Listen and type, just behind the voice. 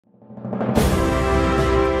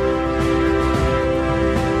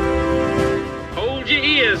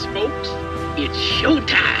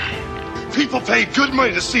People pay good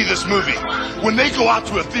money to see this movie. When they go out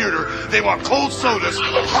to a theater, they want cold sodas,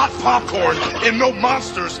 hot popcorn, and no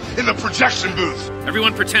monsters in the projection booth.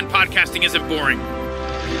 Everyone pretend podcasting isn't boring.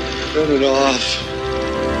 Turn it off.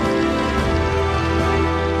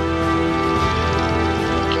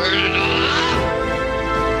 Turn it off.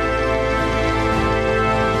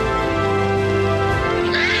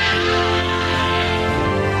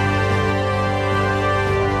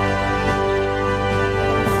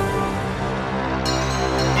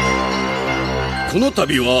 この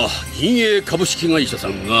度は銀営株式会社さ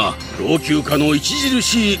んが老朽化の著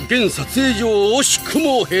しい現撮影所を惜しく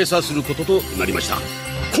も閉鎖することとなりました。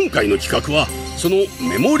今回の企画はその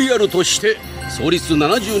メモリアルとして創立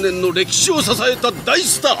70年の歴史を支えた大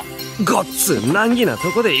スター。ごっつ難儀な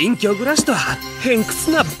とこで隠居暮らしとは偏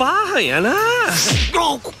屈なバーハンやな。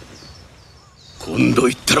今度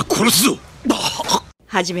言ったら殺すぞ。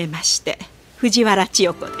はじめまして、藤原千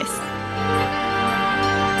代子です。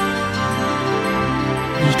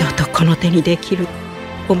二度とこの手にできる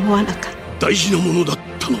思わなかった。大事なものだっ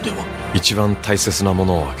たのでは。一番大切なも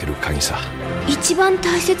のを開ける鍵さ。一番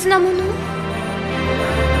大切なもの？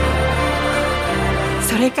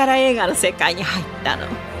それから映画の世界に入ったの。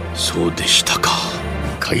そうでしたか。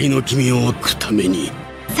鍵の君を置くために。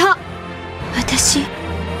そう、私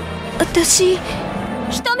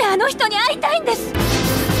一目あの人に会いたいんです。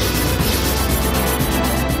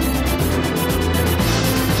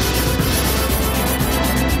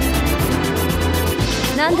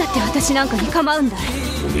なんだって私なんかに構うんだい。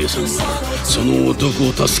お姉さんがその男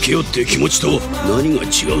を助けようって気持ちと何が違うって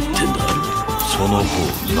んだ。その方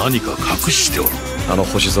何か隠しておる。あの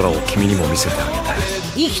星空を君にも見せてあげたい。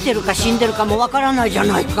生きてるか死んでるかもわからないじゃ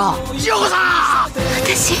ないか。千代子さん、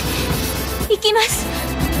私行きます。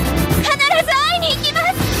必ず会いに行きます。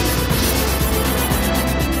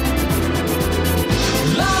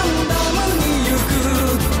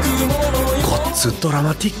ごっつドラ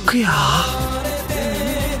マティックや。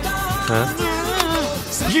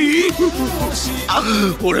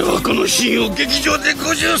俺はこのシーンを劇場で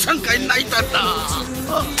53回泣いたんだ。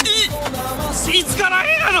いつから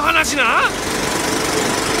映画の話な。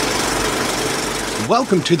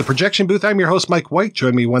 Welcome to the projection booth. I'm your host, Mike White.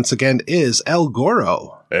 Join me once again is El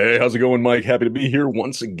Goro. Hey, how's it going, Mike? Happy to be here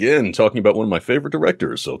once again, talking about one of my favorite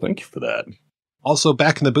directors, so thank you for that. Also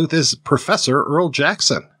back in the booth is Professor Earl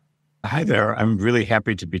Jackson. Hi there. I'm really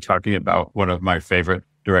happy to be talking about one of my favorite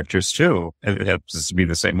directors, too. It happens to be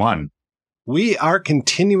the same one. We are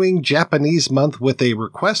continuing Japanese month with a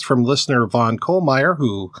request from listener Vaughn Kuhlemeier,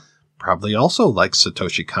 who probably also likes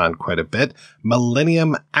Satoshi Kon quite a bit.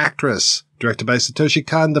 Millennium Actress. Directed by Satoshi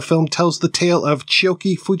Kon, the film tells the tale of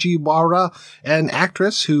Chiyoki Fujiwara, an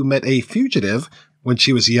actress who met a fugitive when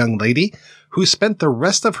she was a young lady, who spent the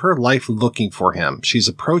rest of her life looking for him. She's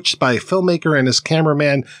approached by a filmmaker and his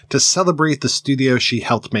cameraman to celebrate the studio she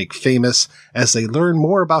helped make famous. As they learn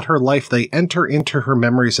more about her life, they enter into her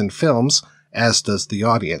memories and films, as does the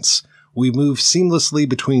audience. We move seamlessly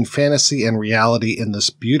between fantasy and reality in this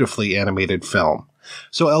beautifully animated film.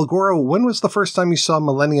 So, El Goro, when was the first time you saw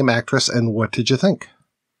Millennium Actress, and what did you think?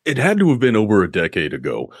 It had to have been over a decade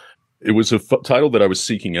ago. It was a title that I was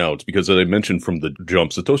seeking out because, as I mentioned from the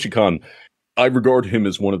jump, Satoshi Kon, I regard him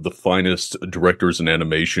as one of the finest directors in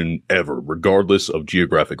animation ever, regardless of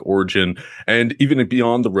geographic origin, and even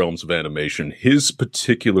beyond the realms of animation. His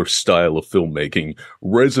particular style of filmmaking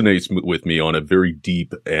resonates with me on a very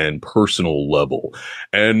deep and personal level.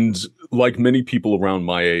 And like many people around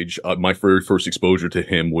my age, my very first exposure to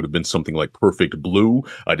him would have been something like Perfect Blue.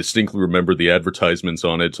 I distinctly remember the advertisements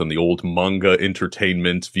on it on the old manga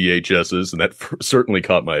entertainment VHSs, and that certainly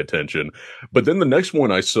caught my attention. But then the next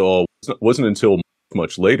one I saw wasn't until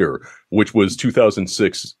much later, which was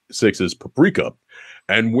 2006's Paprika.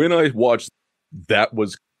 And when I watched, that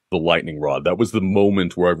was the lightning rod. That was the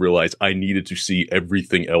moment where I realized I needed to see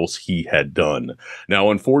everything else he had done. Now,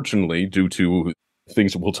 unfortunately, due to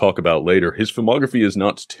things that we'll talk about later, his filmography is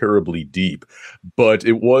not terribly deep, but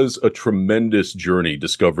it was a tremendous journey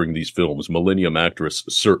discovering these films. Millennium Actress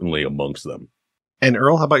certainly amongst them. And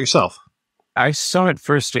Earl, how about yourself? I saw it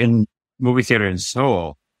first in movie theater in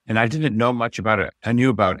Seoul, and I didn't know much about it. I knew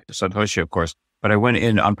about Satoshi, of course, but I went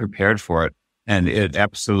in unprepared for it, and it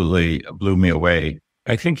absolutely blew me away.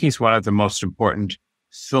 I think he's one of the most important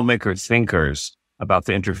filmmaker thinkers about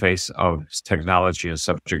the interface of technology and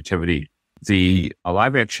subjectivity. The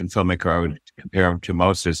live-action filmmaker I would compare him to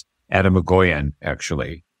most is Adam Egoyan,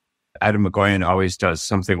 actually. Adam Egoyan always does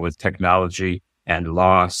something with technology and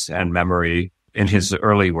loss and memory in his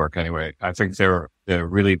early work, anyway. I think they're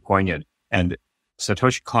really poignant. And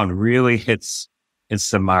Satoshi Kon really hits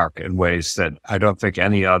the mark in ways that I don't think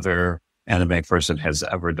any other anime person has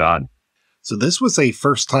ever done. So this was a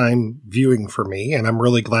first-time viewing for me, and I'm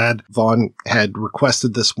really glad Vaughn had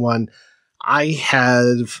requested this one. I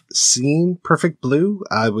have seen Perfect Blue.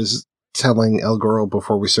 I was telling El Goro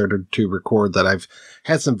before we started to record that I've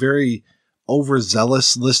had some very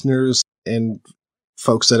overzealous listeners and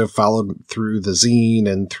folks that have followed through the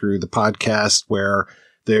zine and through the podcast where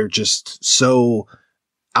they're just so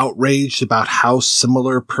outraged about how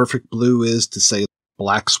similar Perfect Blue is to, say,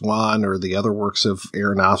 Black Swan or the other works of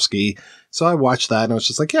Aronofsky. So I watched that and I was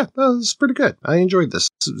just like, yeah, this is pretty good. I enjoyed this.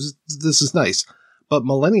 This is nice. But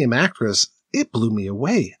Millennium Actress, it blew me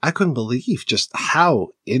away. I couldn't believe just how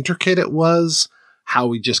intricate it was, how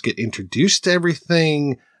we just get introduced to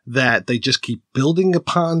everything, that they just keep building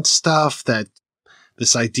upon stuff, that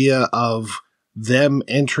this idea of them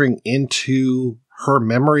entering into her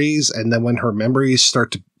memories, and then when her memories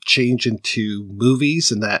start to change into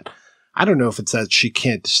movies, and that I don't know if it's that she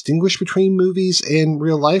can't distinguish between movies and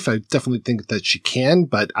real life. I definitely think that she can,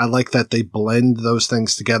 but I like that they blend those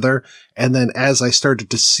things together. And then as I started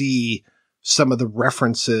to see some of the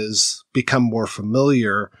references become more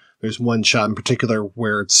familiar, there's one shot in particular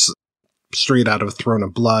where it's straight out of Throne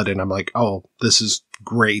of Blood, and I'm like, oh, this is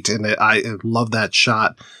great. And I love that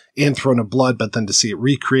shot in Throne of Blood, but then to see it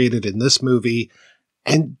recreated in this movie,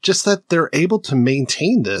 and just that they're able to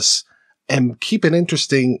maintain this and keep it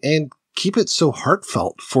interesting and keep it so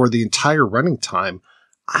heartfelt for the entire running time.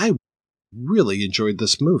 I really enjoyed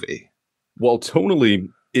this movie. While tonally,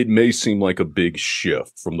 it may seem like a big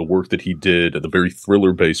shift from the work that he did, the very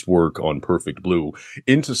thriller-based work on Perfect Blue,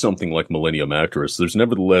 into something like Millennium Actress, there's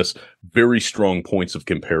nevertheless very strong points of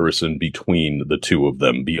comparison between the two of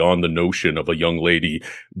them, beyond the notion of a young lady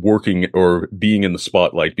working or being in the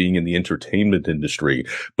spotlight, being in the entertainment industry,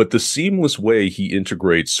 but the seamless way he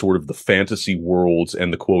integrates sort of the fantasy worlds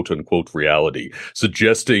and the quote-unquote reality,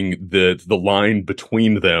 suggesting that the line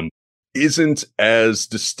between them isn't as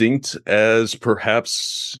distinct as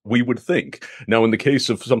perhaps we would think. Now, in the case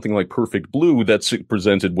of something like Perfect Blue, that's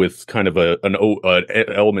presented with kind of an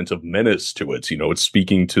element of menace to it. You know, it's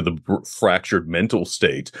speaking to the fractured mental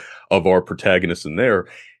state of our protagonist in there.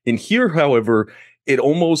 In here, however, it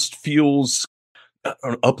almost feels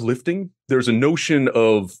uplifting. There's a notion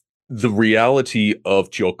of the reality of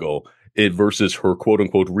Chiyoki versus her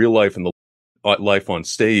quote-unquote real life and the life on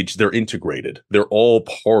stage. They're integrated. They're all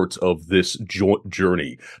part of this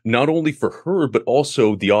journey, not only for her, but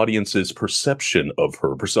also the audience's perception of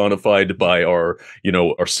her, personified by our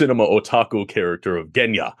cinema otaku character of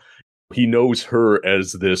Genya. He knows her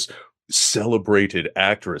as this celebrated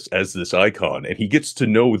actress, as this icon, and he gets to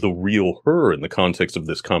know the real her in the context of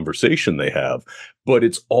this conversation they have. But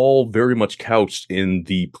it's all very much couched in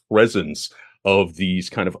the presence of these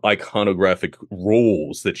kind of iconographic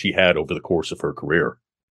roles that she had over the course of her career.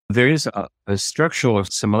 There is a structural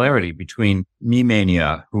similarity between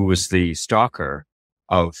Mimania, who was the stalker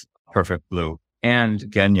of Perfect Blue, and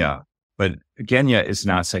Genya. But Genya is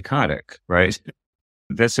not psychotic, right?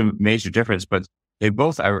 That's a major difference, but they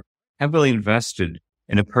both are heavily invested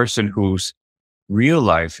in a person whose real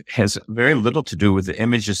life has very little to do with the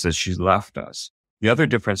images that she's left us. The other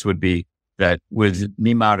difference would be that with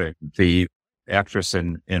Mimare, the actress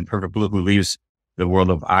in Perfect Blue, who leaves the world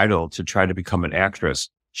of Idol to try to become an actress,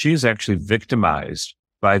 she is actually victimized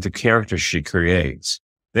by the character she creates.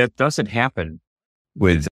 That doesn't happen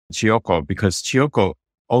with Chiyoki, because Chiyoki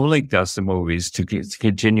only does the movies to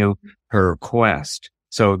continue her quest.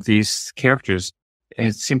 So these characters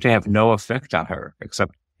seem to have no effect on her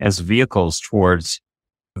except as vehicles towards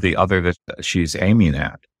the other that she's aiming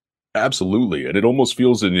at. Absolutely. And it almost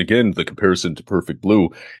feels, and again, the comparison to Perfect Blue,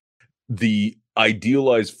 the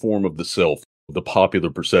idealized form of the self, the popular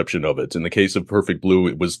perception of it. In the case of Perfect Blue,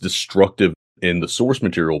 it was destructive in the source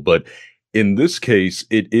material, but in this case,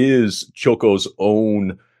 it is Choko's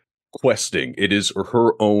own questing. It is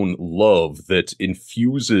her own love that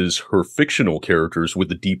infuses her fictional characters with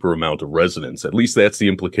a deeper amount of resonance. At least that's the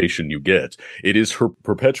implication you get. It is her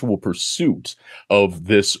perpetual pursuit of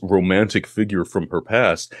this romantic figure from her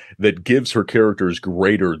past that gives her characters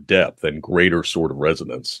greater depth and greater sort of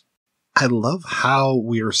resonance. I love how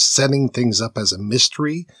we are setting things up as a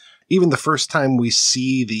mystery. Even the first time we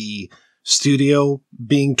see the studio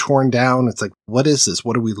being torn down, it's like, what is this?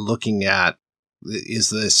 What are we looking at? Is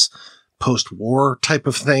this post-war type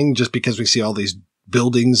of thing just because we see all these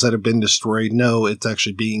buildings that have been destroyed? No, it's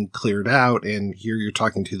actually being cleared out. And here you're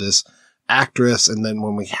talking to this actress. And then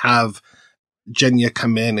when we have Genya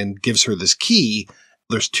come in and gives her this key,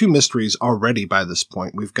 there's two mysteries already by this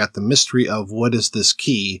point. We've got the mystery of what is this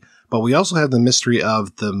key, but we also have the mystery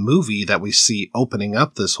of the movie that we see opening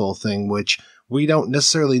up this whole thing, which we don't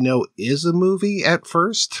necessarily know is a movie at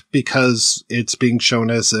first because it's being shown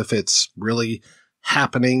as if it's really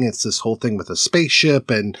happening. It's this whole thing with a spaceship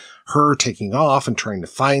and her taking off and trying to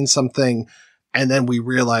find something. And then we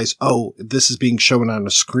realize, oh, this is being shown on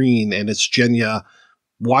a screen and it's Genya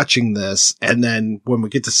watching this. And then when we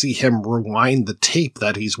get to see him rewind the tape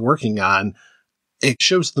that he's working on, it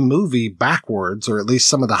shows the movie backwards, or at least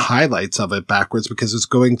some of the highlights of it backwards, because it's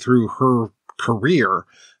going through her career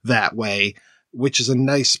that way, which is a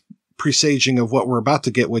nice presaging of what we're about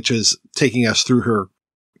to get, which is taking us through her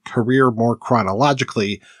career more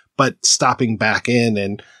chronologically, but stopping back in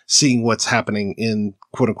and seeing what's happening in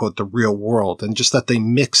quote unquote the real world. And just that they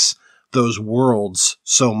mix those worlds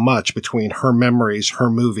so much between her memories, her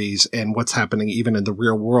movies, and what's happening even in the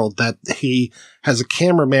real world, that he has a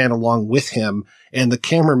cameraman along with him, and the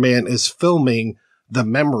cameraman is filming the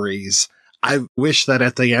memories. I wish that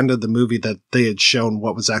at the end of the movie that they had shown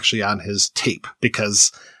what was actually on his tape,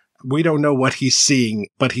 because we don't know what he's seeing,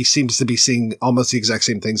 but he seems to be seeing almost the exact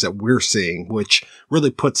same things that we're seeing, which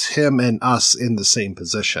really puts him and us in the same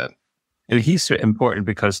position. And he's important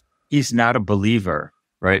because he's not a believer,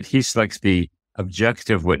 right? He's like the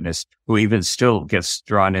objective witness who even still gets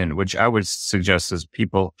drawn in, which I would suggest as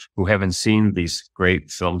people who haven't seen these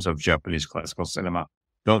great films of Japanese classical cinema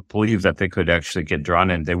don't believe that they could actually get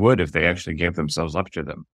drawn in. They would if they actually gave themselves up to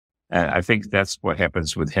them. And I think that's what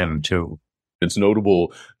happens with him too. It's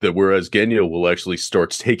notable that whereas Genya will actually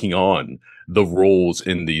start taking on the roles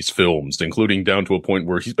in these films, including down to a point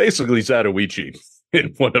where he's basically Zatoichi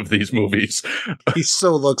in one of these movies. He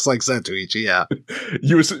so looks like Zatoichi, yeah.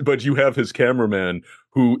 But you have his cameraman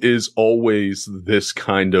who is always this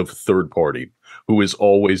kind of third party, who is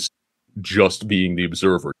always just being the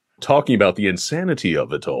observer, talking about the insanity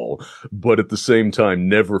of it all, but at the same time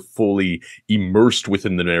never fully immersed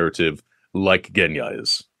within the narrative like Genya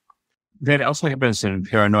is. That also happens in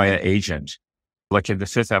Paranoia Agent, like in the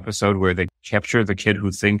 5th episode where they capture the kid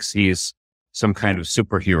who thinks he's some kind of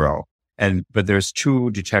superhero. But there's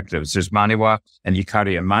two detectives. There's Maniwa and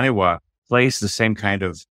Yukari, and Maniwa plays the same kind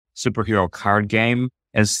of superhero card game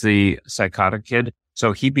as the psychotic kid.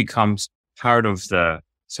 So he becomes part of the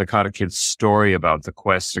psychotic kid's story about the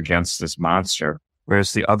quest against this monster,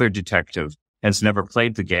 whereas the other detective has never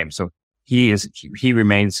played the game. So he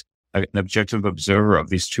remains an objective observer of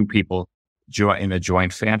these two people in a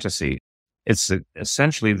joint fantasy. It's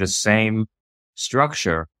essentially the same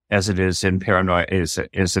structure as it is in Paranoia, as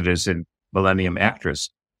it is in Millennium Actress.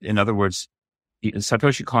 In other words,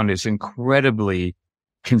 Satoshi Kon is incredibly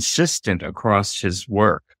consistent across his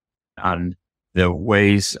work on the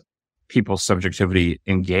ways people's subjectivity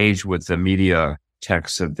engage with the media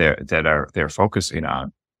texts that they're focusing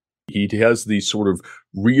on. He has these sort of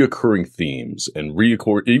reoccurring themes and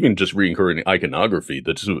even just reoccurring iconography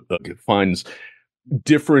that finds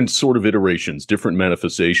different sort of iterations, different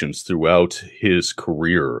manifestations throughout his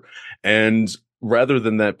career. And rather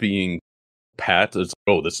than that being pat, as,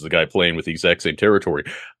 oh, this is the guy playing with the exact same territory,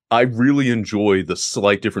 I really enjoy the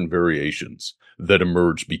slight different variations that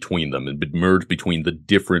emerge between them and emerge between the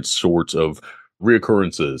different sorts of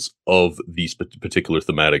reoccurrences of these particular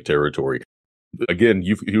thematic territory. Again,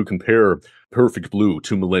 you compare Perfect Blue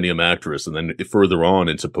to Millennium Actress, and then further on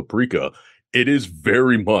into Paprika, it is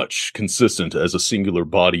very much consistent as a singular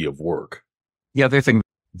body of work. The other thing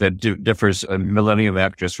that differs Millennium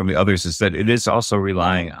Actress from the others is that it is also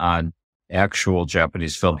relying on actual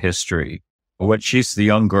Japanese film history. When she's the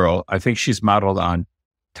young girl, I think she's modeled on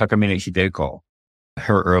Takamine Hideko,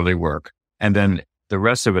 her early work. And then the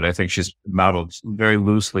rest of it, I think she's modeled very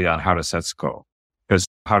loosely on Hara Setsuko, because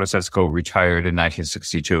Hara Setsuko retired in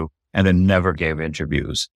 1962 and then never gave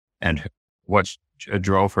interviews. And what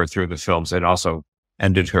drove her through the films and also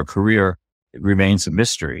ended her career, it remains a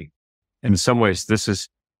mystery. In some ways,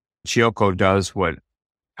 Chiyoko does what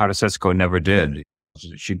Hara Setsuko never did.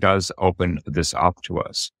 She does open this up to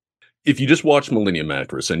us. If you just watch Millennium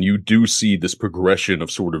Actress and you do see this progression of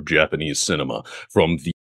sort of Japanese cinema from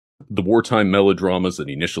the wartime melodramas that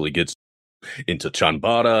he initially gets into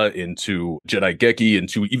Chanbara, into Jedi Geki,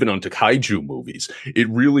 into even onto kaiju movies, it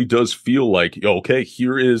really does feel like, okay,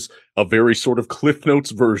 here is a very sort of Cliff Notes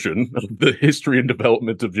version of the history and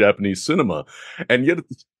development of Japanese cinema. And yet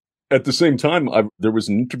at the same time, there was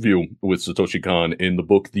an interview with Satoshi Kon in the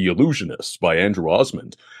book The Illusionist by Andrew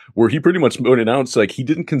Osmond, where he pretty much pointed out it's like he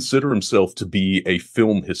didn't consider himself to be a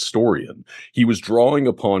film historian. He was drawing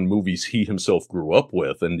upon movies he himself grew up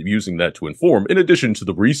with and using that to inform, in addition to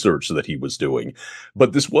the research that he was doing.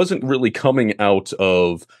 But this wasn't really coming out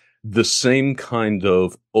of the same kind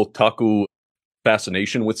of otaku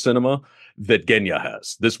fascination with cinema that Genya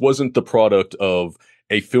has. This wasn't the product of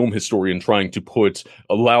a film historian trying to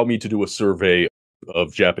allow me to do a survey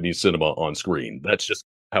of Japanese cinema on screen. That's just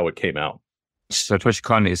how it came out. Satoshi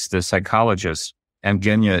Kon is the psychologist, and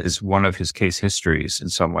Genya is one of his case histories in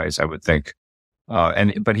some ways, I would think.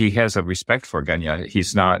 But he has a respect for Genya.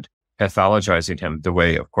 He's not pathologizing him the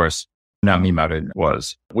way, of course, Namimaru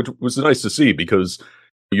was. Which was nice to see, because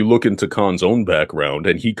you look into Kon's own background,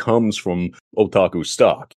 and he comes from otaku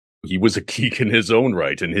stock. He was a geek in his own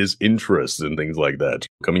right, and his interests and things like that,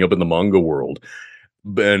 coming up in the manga world.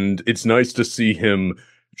 And it's nice to see him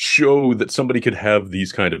show that somebody could have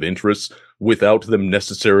these kind of interests without them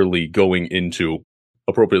necessarily going into,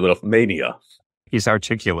 appropriately enough, mania. He's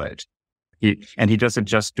articulate. He doesn't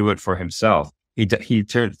just do it for himself. He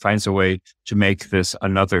finds a way to make this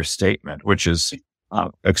another statement, which is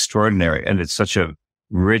extraordinary. And it's such a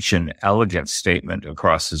rich and elegant statement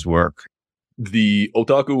across his work. The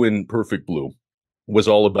otaku in Perfect Blue was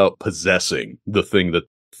all about possessing the thing that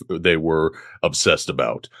they were obsessed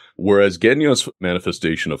about. Whereas Genya's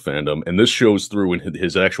manifestation of fandom, and this shows through in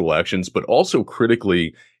his actual actions, but also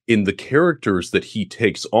critically in the characters that he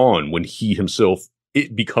takes on when he himself,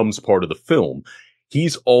 it becomes part of the film.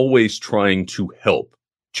 He's always trying to help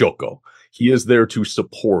Kyoko. He is there to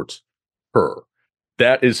support her.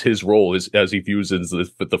 That is his role as he views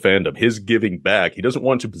the fandom. His giving back. He doesn't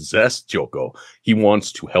want to possess Kyoko. He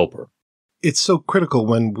wants to help her. It's so critical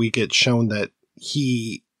when we get shown that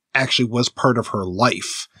he actually was part of her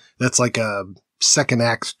life. That's like a second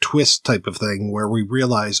act twist type of thing where we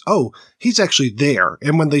realize, oh, he's actually there.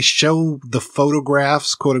 And when they show the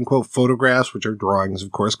photographs, quote unquote photographs, which are drawings,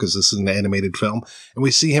 of course, because this is an animated film, and we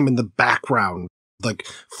see him in the background, like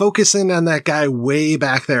focusing on that guy way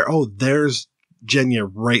back there. Oh, there's Genya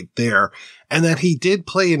right there. And that he did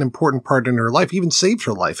play an important part in her life, even saved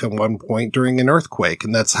her life at one point during an earthquake.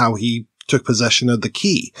 And that's how he took possession of the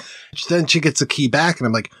key. Then she gets the key back, and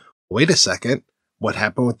I'm like, wait a second. What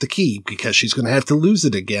happened with the key? Because she's going to have to lose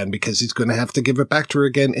it again, because he's going to have to give it back to her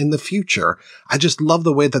again in the future. I just love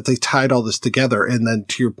the way that they tied all this together. And then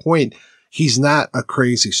to your point, he's not a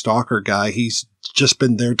crazy stalker guy. He's just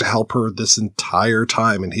been there to help her this entire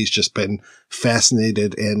time. And he's just been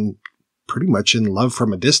fascinated and pretty much in love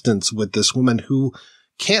from a distance with this woman who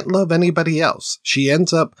can't love anybody else. She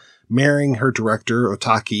ends up marrying her director,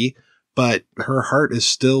 Otaki, but her heart is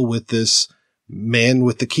still with this man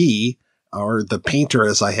with the key, or the painter,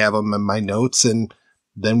 as I have him in my notes. And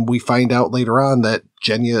then we find out later on that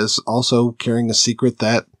Genya is also carrying a secret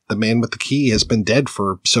that the man with the key has been dead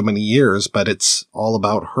for so many years, but it's all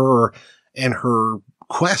about her and her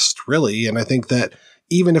quest, really. And I think that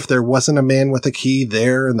even if there wasn't a man with a key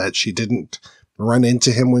there, and that she didn't run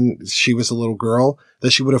into him when she was a little girl,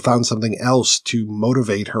 that she would have found something else to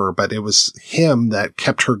motivate her. But it was him that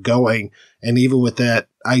kept her going. And even with that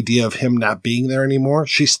idea of him not being there anymore,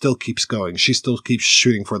 she still keeps going. She still keeps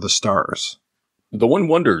shooting for the stars. The one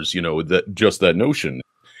wonders, that just that notion,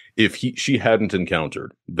 if she hadn't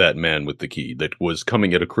encountered that man with the key that was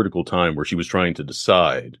coming at a critical time where she was trying to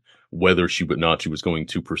decide whether she was going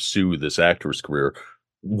to pursue this actress career,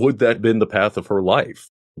 would that have been the path of her life?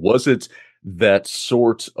 Was it that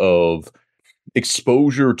sort of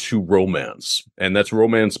exposure to romance? And that's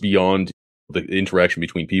romance beyond the interaction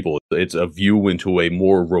between people. It's a view into a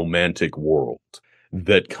more romantic world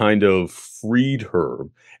that kind of freed her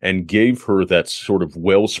and gave her that sort of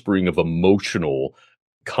wellspring of emotional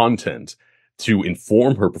content to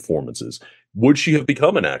inform her performances. Would she have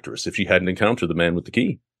become an actress if she hadn't encountered the man with the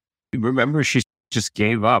key? Remember, she just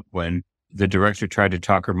gave up when the director tried to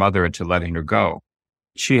talk her mother into letting her go.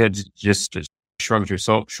 She had just shrugged her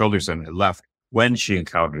shoulders and left when she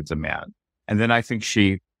encountered the man. And then I think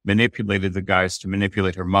she manipulated the guys to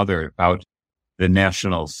manipulate her mother about the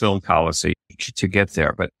national film policy to get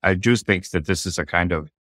there. But I do think that this is a kind of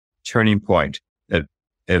turning point that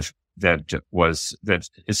it's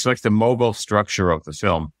like the mobile structure of the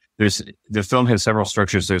film. The film has several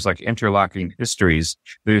structures. There's like interlocking histories.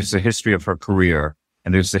 There's the history of her career,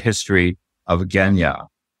 and there's the history of Genya.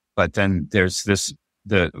 But then there's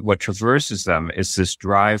what traverses them is this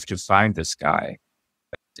drive to find this guy.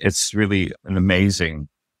 It's really an amazing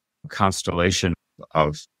constellation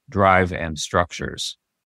of drive and structures.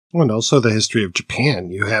 Well, and also the history of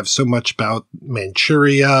Japan. You have so much about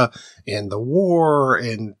Manchuria and the war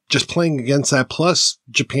and just playing against that, plus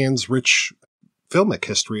Japan's rich filmic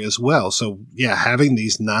history as well. So yeah, having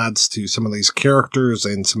these nods to some of these characters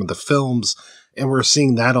and some of the films, and we're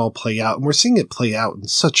seeing that all play out, and we're seeing it play out in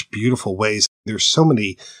such beautiful ways. There's so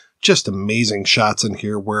many just amazing shots in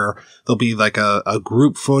here where there'll be like a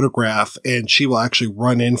group photograph, and she will actually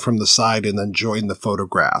run in from the side and then join the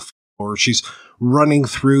photograph. Or she's running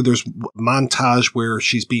through. There's montage where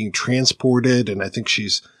she's being transported, and I think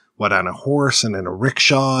she's on a horse and in a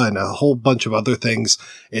rickshaw and a whole bunch of other things.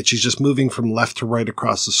 And she's just moving from left to right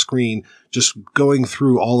across the screen, just going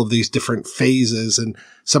through all of these different phases, and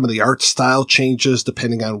some of the art style changes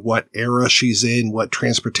depending on what era she's in, what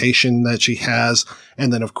transportation that she has.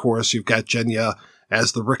 And then, of course, you've got Genya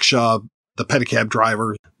as the rickshaw, the pedicab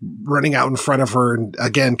driver, running out in front of her and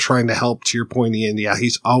again, trying to help. To your point, Ian, yeah,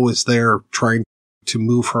 he's always there trying to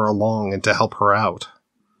move her along and to help her out.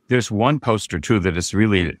 There's one poster too that is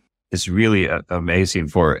really amazing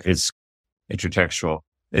for its intertextual.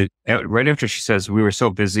 Right after she says, "We were so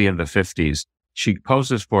busy in the 50s," she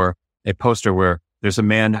poses for a poster where there's a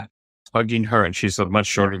man hugging her and she's much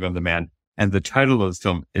shorter than the man. And the title of the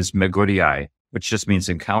film is Meguriai, which just means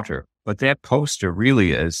encounter. But that poster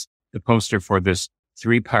really is the poster for this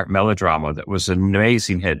 3-part melodrama that was an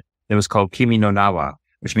amazing hit. It was called Kimi no Nawa,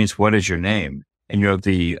 which means "What is your name?" And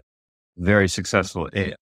the very successful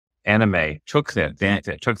anime took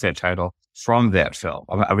that title from that film.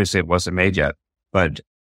 Obviously, it wasn't made yet, but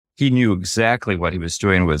he knew exactly what he was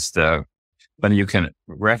doing. When you can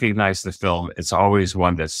recognize the film, it's always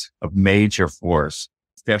one that's of major force.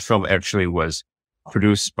 That film actually was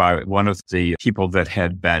produced by one of the people that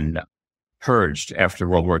had been purged after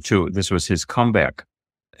World War II. This was his comeback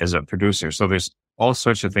as a producer. So there's all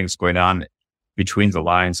sorts of things going on between the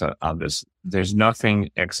lines on this. There's nothing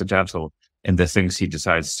accidental in the things he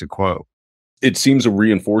decides to quote. It seems a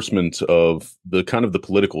reinforcement of the kind of the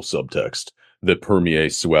political subtext that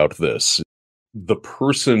permeates throughout this. The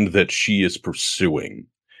person that she is pursuing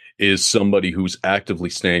is somebody who's actively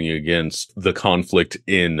standing against the conflict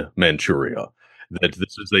in Manchuria. That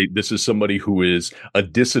this is somebody who is a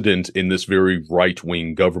dissident in this very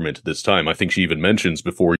right-wing government at this time. I think she even mentions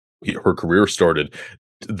before her career started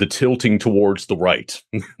the tilting towards the right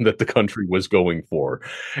that the country was going for.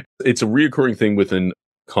 It's a reoccurring thing within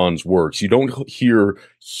Kon's works. You don't hear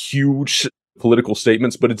huge political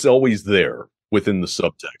statements, but it's always there within the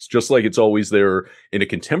subtext, just like it's always there in a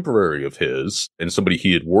contemporary of his and somebody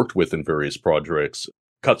he had worked with in various projects,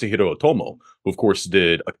 Katsuhiro Otomo, who of course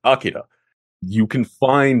did Akira. You can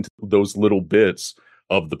find those little bits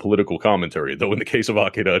of the political commentary, though in the case of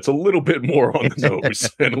Akira, it's a little bit more on the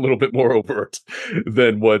nose and a little bit more overt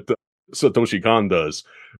than what Satoshi Kon does.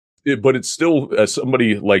 But it's still, as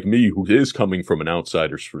somebody like me who is coming from an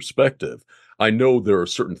outsider's perspective, I know there are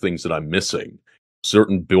certain things that I'm missing,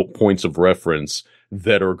 certain points of reference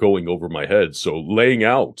that are going over my head. So laying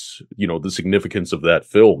out, the significance of that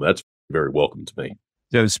film, that's very welcome to me.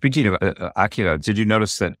 So speaking of Akira, did you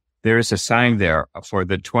notice that there is a sign there for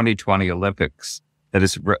the 2020 Olympics that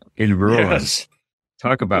is in ruins? Yes.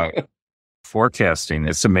 Talk about forecasting.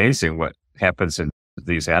 It's amazing what happens in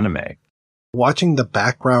these anime. Watching the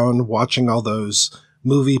background, watching all those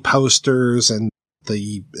movie posters and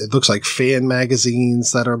it looks like fan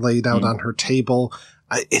magazines that are laid out on her table.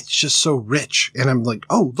 It's just so rich. And I'm like,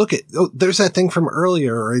 oh, look there's that thing from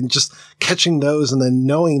earlier, and just catching those and then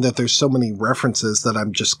knowing that there's so many references that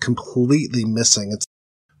I'm just completely missing. It's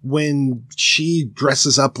when she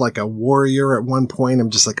dresses up like a warrior at one point, I'm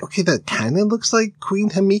just like, okay, that kind of looks like Queen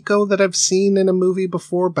Himiko that I've seen in a movie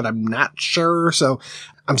before, but I'm not sure. So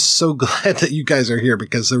I'm so glad that you guys are here,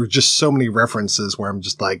 because there were just so many references where I'm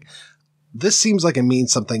just like, this seems like it means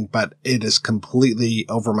something, but it is completely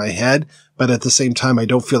over my head. But at the same time, I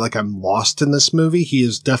don't feel like I'm lost in this movie. He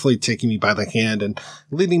is definitely taking me by the hand and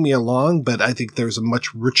leading me along. But I think there's a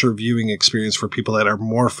much richer viewing experience for people that are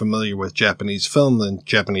more familiar with Japanese film than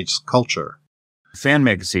Japanese culture. Fan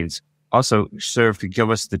magazines also serve to give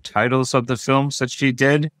us the titles of the films that she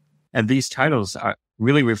did. And these titles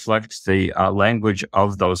really reflect the language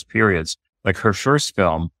of those periods. Like her first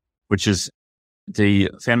film, which is the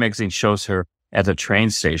fan magazine shows her at a train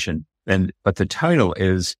station, but the title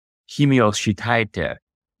is Kimi-o Shitaite.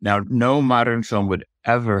 Now, no modern film would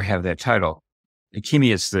ever have that title.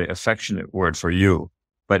 Kimi is the affectionate word for you,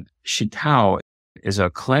 but shitao is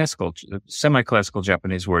a semi-classical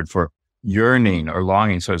Japanese word for yearning or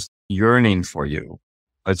longing. So it's yearning for you.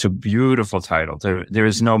 It's a beautiful title. There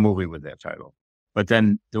is no movie with that title. But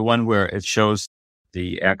then the one where it shows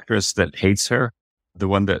the actress that hates her, the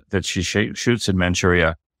one that she shoots in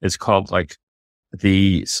Manchuria, is called like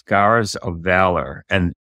The Scars of Valor.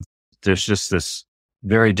 And there's just this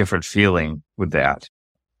very different feeling with that.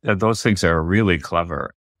 Those things are really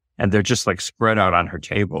clever. And they're just like spread out on her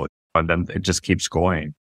table. And then it just keeps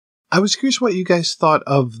going. I was curious what you guys thought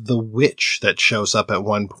of the witch that shows up at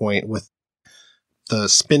one point with the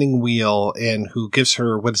spinning wheel and who gives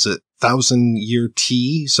her, 1,000-year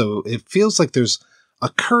tea. So it feels like there's a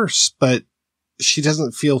curse, but she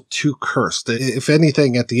doesn't feel too cursed. If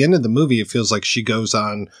anything, at the end of the movie, it feels like she goes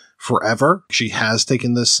on forever. She has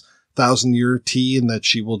taken this 1,000-year tea and that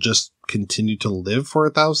she will just continue to live for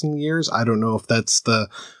 1,000 years. I don't know if that's the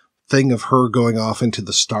thing of her going off into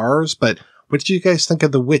the stars, but what do you guys think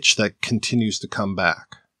of the witch that continues to come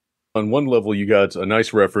back? On one level, you got a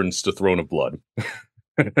nice reference to Throne of Blood.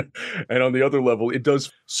 And on the other level, it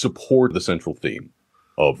does support the central theme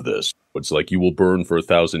of this. It's like you will burn for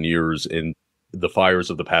 1,000 years in the fires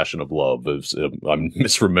of the passion of love. I'm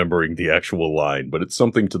misremembering the actual line, but it's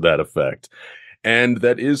something to that effect. And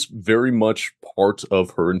that is very much part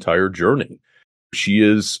of her entire journey. She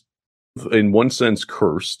is, in one sense,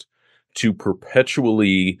 cursed to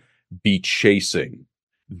perpetually be chasing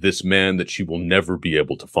this man that she will never be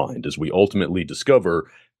able to find. As we ultimately discover,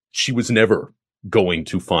 she was never going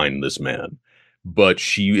to find this man, but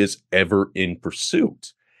she is ever in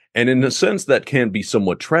pursuit. And in a sense, that can be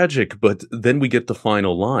somewhat tragic, but then we get the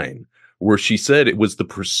final line where she said it was the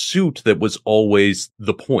pursuit that was always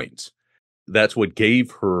the point. That's what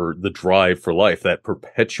gave her the drive for life, that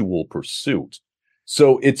perpetual pursuit.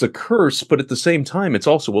 So it's a curse, but at the same time, it's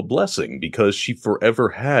also a blessing because she forever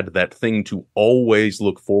had that thing to always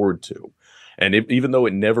look forward to. And even though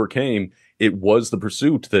it never came, it was the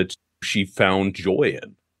pursuit that she found joy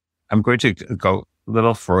in. I'm going to go a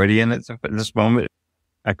little Freudian at this moment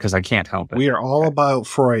because I can't help it. We are all about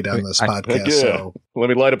Freud on this podcast. Yeah. So Let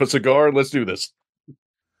me light up a cigar and let's do this.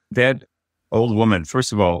 That old woman,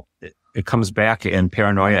 first of all, it comes back in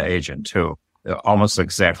Paranoia Agent too, almost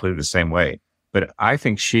exactly the same way. But I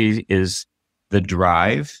think she is the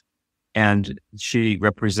drive, and she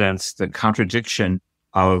represents the contradiction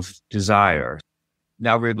of desire.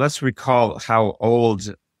 Now, let's recall how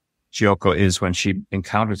old Chiyoki is when she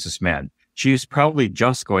encounters this man. She's probably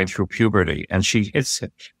just going through puberty, and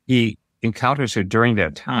he encounters her during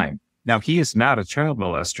that time. Now, he is not a child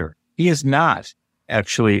molester. He is not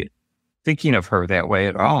actually thinking of her that way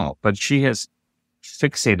at all, but she has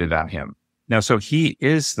fixated on him. Now, so he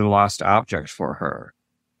is the lost object for her.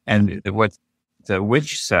 And what the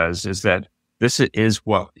witch says is that this is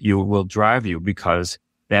what will drive you, because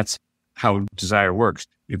that's how desire works.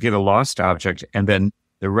 You get a lost object, and then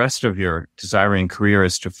the rest of your desiring career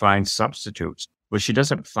is to find substitutes. Well, she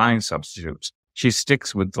doesn't find substitutes. She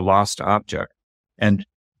sticks with the lost object. And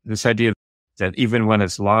this idea that even when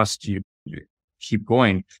it's lost, you keep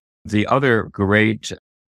going. The other great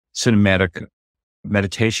cinematic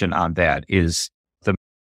meditation on that is the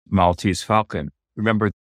Maltese falcon.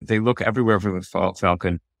 Remember, they look everywhere for the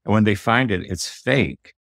falcon, and when they find it, it's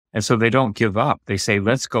fake. And so they don't give up. They say,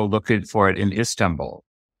 let's go look for it in Istanbul,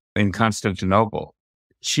 in Constantinople.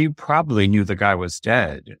 She probably knew the guy was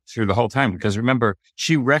dead through the whole time, because remember,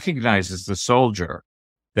 she recognizes the soldier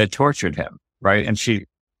that tortured him, right? And she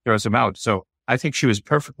throws him out. So I think she was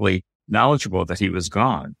perfectly knowledgeable that he was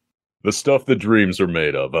gone. The stuff that dreams are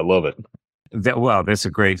made of. I love it. That's a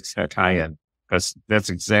great tie-in. That's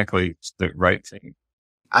exactly the right thing.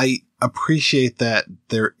 I appreciate that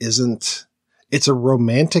it's a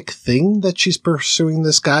romantic thing that she's pursuing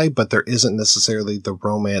this guy, but there isn't necessarily the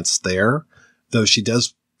romance there, though she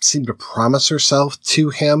does seem to promise herself to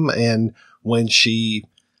him. And when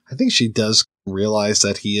I think she does realize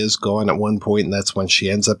that he is gone at one point, and that's when she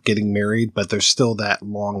ends up getting married, but there's still that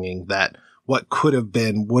longing, that what could have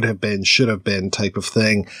been, would have been, should have been type of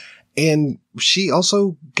thing. And she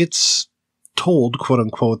also gets told, quote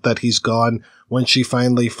unquote, that he's gone when she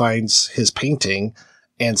finally finds his painting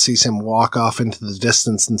and sees him walk off into the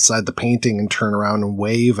distance inside the painting and turn around and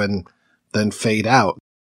wave and then fade out.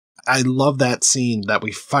 I love that scene that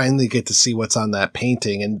we finally get to see what's on that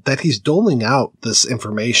painting, and that he's doling out this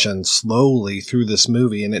information slowly through this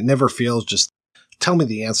movie. And it never feels just, tell me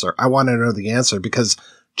the answer. I want to know the answer, because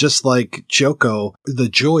just like Chiyoki, the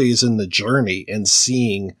joy is in the journey and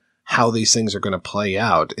seeing how these things are going to play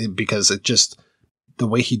out, because the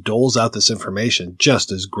way he doles out this information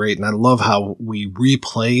just is great. And I love how we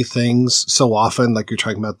replay things so often, like you're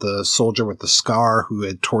talking about the soldier with the scar who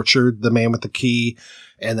had tortured the man with the key,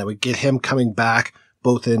 and then we get him coming back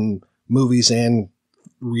both in movies and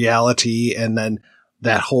reality. And then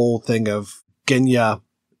that whole thing of Genya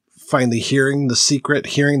finally hearing the secret,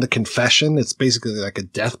 hearing the confession. It's basically like a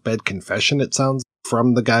deathbed confession, it sounds,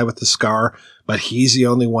 from the guy with the scar, but he's the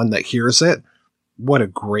only one that hears it. What a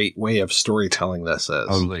great way of storytelling this is.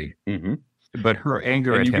 Totally. Mm-hmm. But her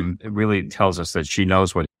anger at him really tells us that she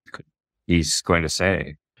knows what he's going to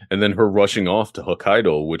say. And then her rushing off to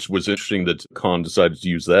Hokkaido, which was interesting that Kon decided to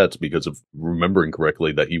use that because of remembering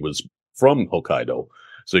correctly that he was from Hokkaido.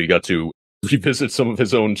 So you got to revisit some of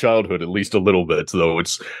his own childhood, at least a little bit, though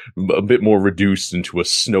it's a bit more reduced into a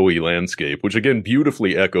snowy landscape, which again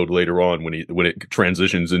beautifully echoed later on when it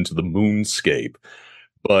transitions into the moonscape.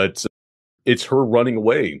 But it's her running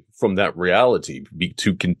away from that reality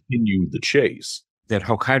to continue the chase. That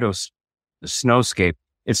Hokkaido's snowscape,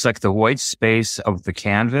 it's like the white space of the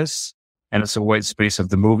canvas, and it's the white space of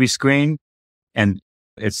the movie screen, and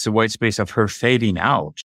it's the white space of her fading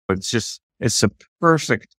out. It's a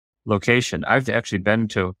perfect location. I've actually been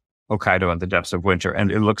to Hokkaido in the depths of winter,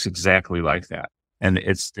 and it looks exactly like that. And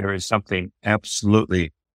there is something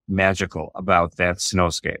absolutely magical about that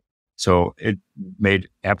snowscape. So it made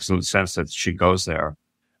absolute sense that she goes there.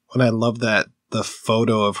 And I love that the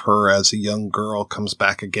photo of her as a young girl comes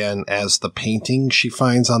back again as the painting she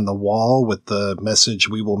finds on the wall with the message,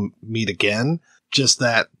 "We will meet again." Just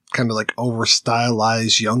that kind of like over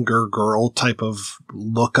stylized younger girl type of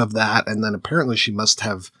look of that. And then apparently she must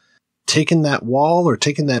have taken that wall or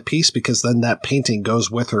taken that piece, because then that painting goes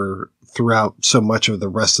with her throughout so much of the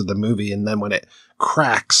rest of the movie. And then when it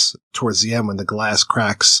cracks towards the end, when the glass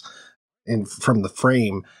cracks from the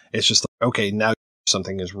frame, it's just like, okay, now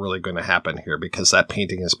something is really going to happen here, because that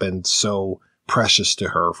painting has been so precious to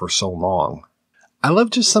her for so long. I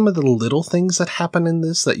love just some of the little things that happen in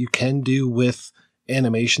this that you can do with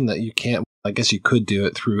animation that you can't. I guess you could do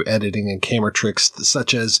it through editing and camera tricks,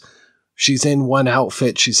 such as she's in one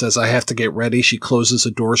outfit. She says, "I have to get ready." She closes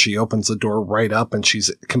the door. She opens the door right up, and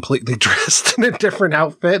she's completely dressed in a different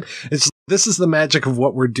outfit. This is the magic of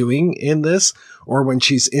what we're doing in this. Or when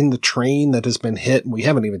she's in the train that has been hit, and we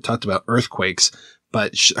haven't even talked about earthquakes,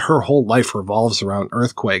 but her whole life revolves around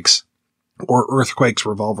earthquakes, or earthquakes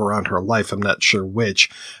revolve around her life. I'm not sure which.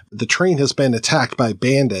 The train has been attacked by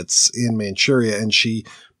bandits in Manchuria, and she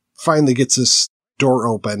finally gets this door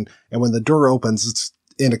open. And when the door opens, it's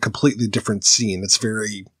in a completely different scene. It's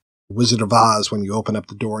very Wizard of Oz when you open up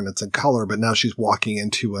the door and it's in color, but now she's walking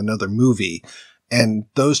into another movie. And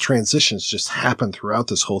those transitions just happen throughout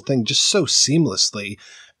this whole thing just so seamlessly.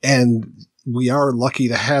 And we are lucky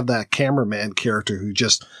to have that cameraman character who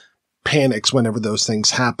just panics whenever those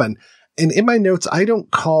things happen. And in my notes, I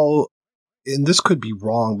don't call, and this could be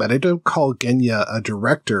wrong, but I don't call Genya a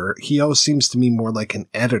director. He always seems to me more like an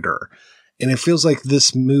editor. And it feels like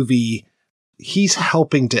this movie, he's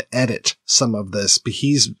helping to edit some of this, but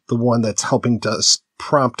he's the one that's helping us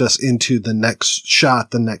prompt us into the next shot,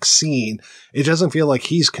 the next scene. It doesn't feel like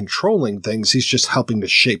he's controlling things. He's just helping to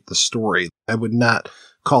shape the story. I would not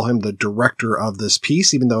call him the director of this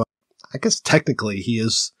piece, even though I guess technically he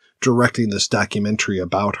is directing this documentary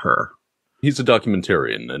about her. He's a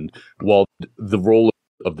documentarian, and while the role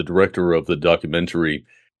of the director of the documentary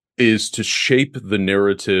is to shape the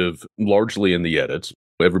narrative largely in the edits,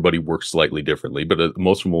 everybody works slightly differently, but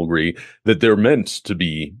most of them will agree that they're meant to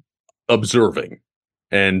be observing.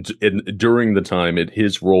 And during the time,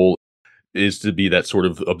 his role is to be that sort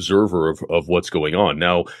of observer of what's going on.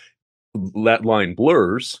 Now, that line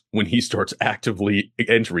blurs when he starts actively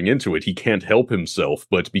entering into it. He can't help himself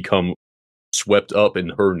but become swept up in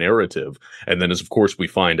her narrative. And then, as of course we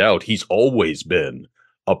find out, he's always been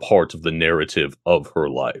a part of the narrative of her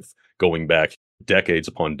life, going back decades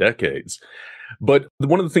upon decades. But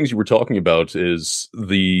one of the things you were talking about is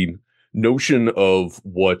the notion of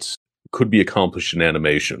what could be accomplished in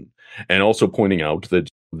animation, and also pointing out that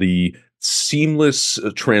the seamless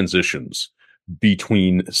transitions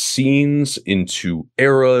between scenes into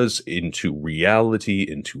eras, into reality,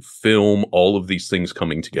 into film, all of these things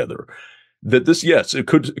coming together, that this, yes, it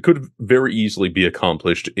could very easily be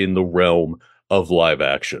accomplished in the realm of live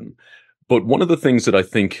action. But one of the things that I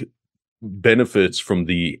think benefits from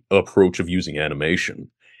the approach of using animation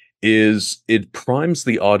is it primes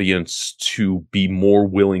the audience to be more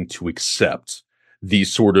willing to accept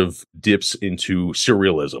these sort of dips into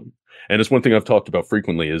surrealism. And it's one thing I've talked about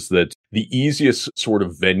frequently, is that the easiest sort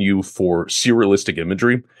of venue for surrealistic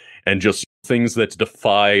imagery and just things that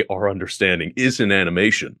defy our understanding is in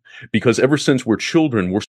animation. Because ever since we're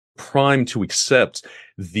children, we're primed to accept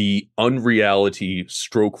the unreality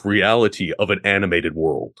stroke reality of an animated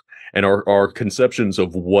world. And our conceptions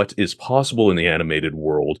of what is possible in the animated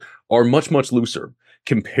world are much, much looser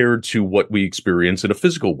compared to what we experience in a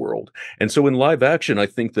physical world. And so in live action, I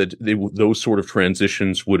think that those sort of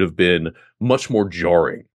transitions would have been much more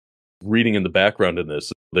jarring. Reading in the background in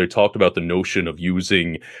this, they talked about the notion of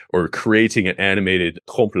using or creating an animated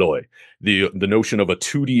trompe-l'oeil, the notion of a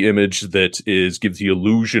 2D image that gives the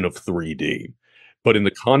illusion of 3D. But in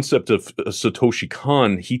the concept of Satoshi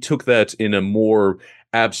Kon, he took that in a more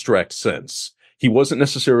abstract sense. He wasn't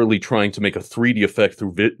necessarily trying to make a 3D effect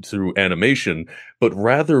through animation, but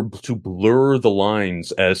rather to blur the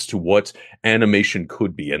lines as to what animation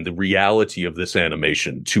could be and the reality of this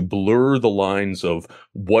animation, to blur the lines of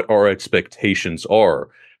what our expectations are,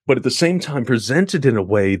 but at the same time presented in a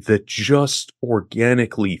way that just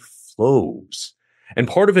organically flows. And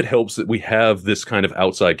part of it helps that we have this kind of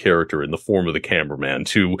outside character in the form of the cameraman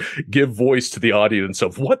to give voice to the audience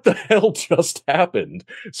of what the hell just happened.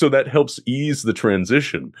 So that helps ease the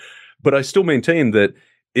transition. But I still maintain that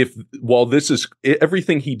while this is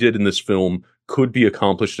everything he did in this film could be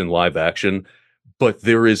accomplished in live action, but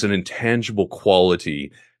there is an intangible quality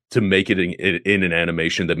to make it in an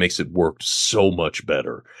animation that makes it work so much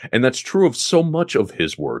better. And that's true of so much of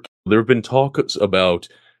his work. There have been talks about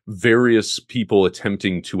various people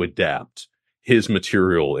attempting to adapt his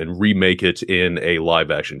material and remake it in a live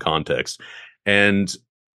action context. And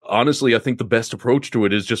honestly, I think the best approach to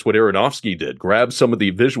it is just what Aronofsky did. Grab some of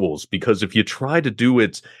the visuals, because if you try to do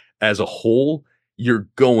it as a whole, you're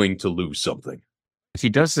going to lose something. He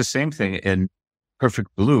does the same thing in Perfect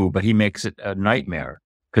Blue, but he makes it a nightmare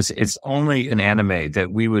because it's only an anime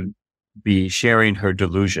that we would be sharing her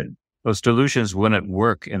delusion. Those delusions wouldn't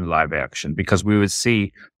work in live action because we would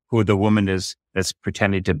see who the woman is that's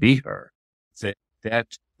pretending to be her. That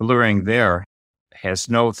blurring there has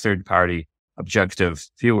no third-party objective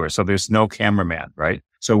viewer, so there's no cameraman, right?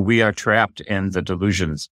 So we are trapped in the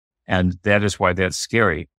delusions, and that is why that's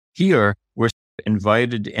scary. Here, we're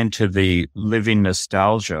invited into the living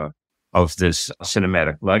nostalgia of this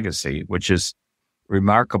cinematic legacy, which is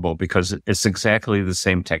remarkable because it's exactly the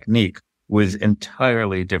same technique with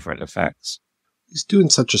entirely different effects. He's doing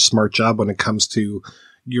such a smart job when it comes to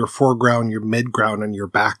your foreground, your midground, and your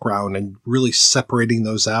background, and really separating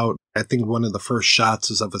those out. I think one of the first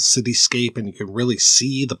shots is of a cityscape, and you can really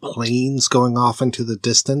see the planes going off into the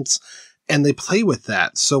distance. And they play with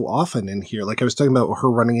that so often in here. Like I was talking about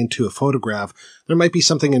her running into a photograph. There might be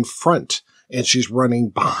something in front, and she's running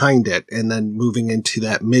behind it and then moving into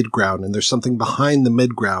that midground. And there's something behind the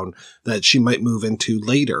midground that she might move into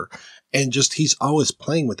later. And just he's always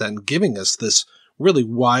playing with that and giving us this really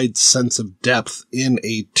wide sense of depth in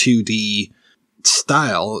a 2D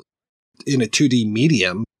style, in a 2D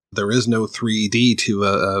medium. There is no 3D to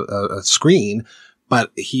a screen,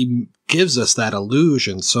 but he gives us that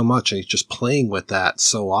illusion so much, and he's just playing with that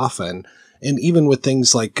so often. And even with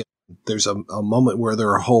things like there's a moment where there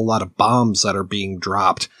are a whole lot of bombs that are being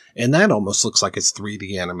dropped, and that almost looks like it's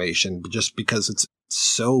 3D animation, just because it's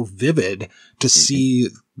so vivid to see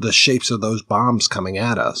the shapes of those bombs coming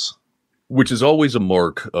at us. Which is always a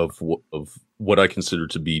mark of what I consider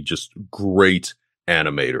to be just great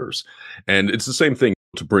animators. And it's the same thing,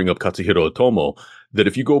 to bring up Katsuhiro Otomo, that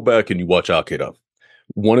if you go back and you watch Akira,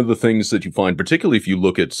 one of the things that you find, particularly if you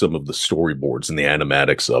look at some of the storyboards and the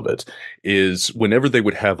animatics of it, is whenever they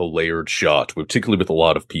would have a layered shot, particularly with a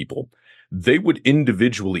lot of people, they would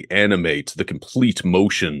individually animate the complete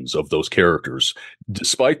motions of those characters,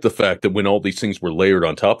 despite the fact that when all these things were layered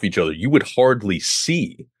on top of each other, you would hardly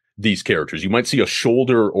see these characters. You might see a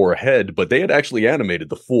shoulder or a head, but they had actually animated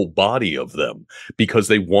the full body of them because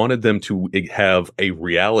they wanted them to have a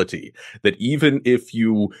reality that even if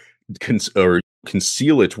you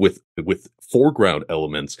conceal it with foreground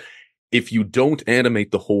elements, if you don't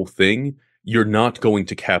animate the whole thing, you're not going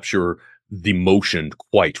to capture the motion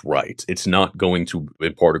quite right. It's not going to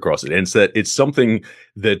impart across it. And it's something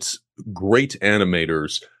that great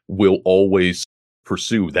animators will always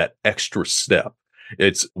pursue, that extra step.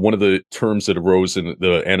 It's one of the terms that arose in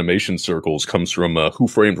the animation circles comes from Who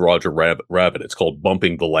Framed Roger Rabbit. It's called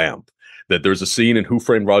bumping the lamp. That there's a scene in Who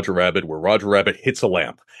Framed Roger Rabbit where Roger Rabbit hits a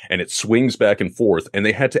lamp and it swings back and forth, and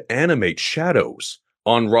they had to animate shadows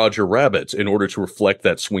on Roger Rabbit in order to reflect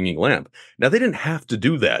that swinging lamp. Now, they didn't have to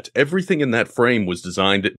do that. Everything in that frame was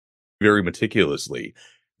designed very meticulously.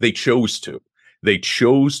 They chose to. They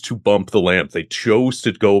chose to bump the lamp. They chose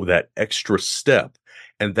to go that extra step.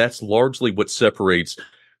 And that's largely what separates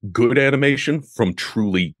good animation from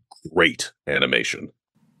truly great animation.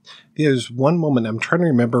 There's one moment, I'm trying to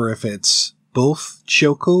remember if it's both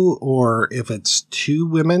Chiyoki or if it's two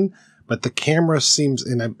women, but the camera seems,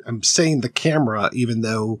 and I'm saying the camera, even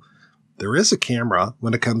though there is a camera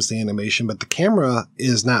when it comes to animation, but the camera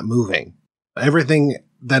is not moving. Everything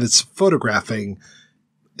that it's photographing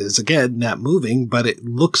is, again, not moving, but it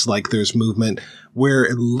looks like there's movement, where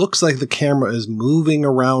it looks like the camera is moving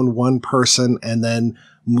around one person and then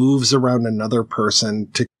moves around another person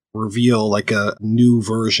to reveal like a new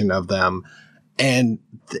version of them. And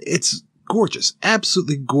it's gorgeous,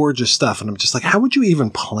 absolutely gorgeous stuff. And I'm just like, how would you even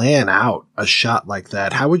plan out a shot like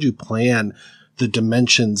that? How would you plan the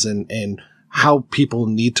dimensions and how people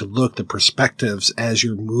need to look, the perspectives as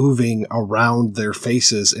you're moving around their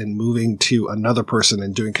faces and moving to another person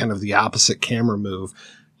and doing kind of the opposite camera move.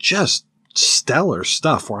 Just stellar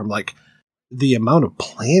stuff where I'm like, the amount of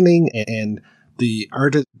planning and the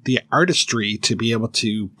artistry to be able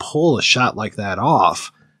to pull a shot like that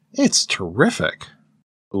off, it's terrific.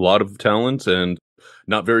 A lot of talent and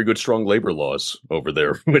not very good strong labor laws over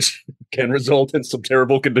there, which can result in some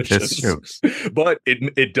terrible conditions. But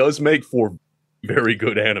it does make for very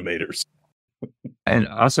good animators. And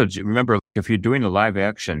also, remember, if you're doing a live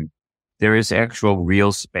action, there is actual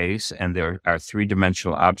real space, and there are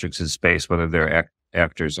three-dimensional objects in space, whether they're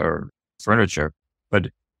actors or furniture. But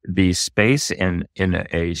the space in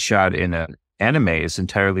a shot in an anime is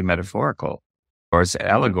entirely metaphorical, or it's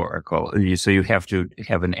allegorical. So you have to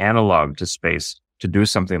have an analog to space to do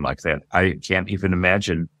something like that. I can't even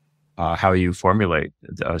imagine how you formulate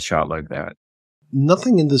a shot like that.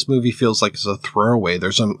 Nothing in this movie feels like it's a throwaway.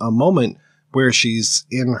 There's a moment where she's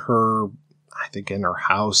in her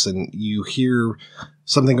house, and you hear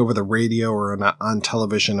something over the radio or on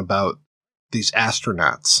television about these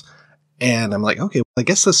astronauts. And I'm like, okay, I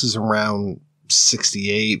guess this is around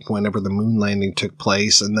 68, whenever the moon landing took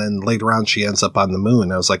place. And then later on, she ends up on the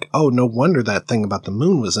moon. I was like, oh, no wonder that thing about the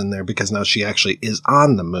moon was in there, because now she actually is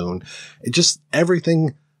on the moon. It just,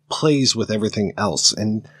 everything plays with everything else.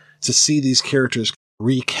 And to see these characters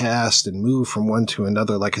recast and move from one to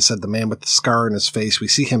another, like I said, the man with the scar in his face, we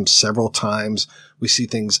see him several times. We see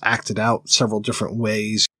things acted out several different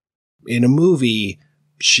ways. In a movie,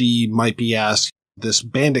 she might be asked, this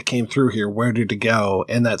bandit came through here, where did it go?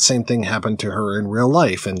 And that same thing happened to her in real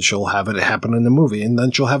life, and she'll have it happen in the movie, and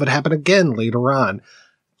then she'll have it happen again later on.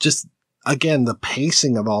 Just, again, the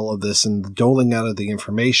pacing of all of this and the doling out of the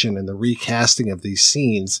information and the recasting of these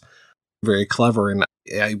scenes, very clever. And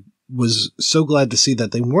I was so glad to see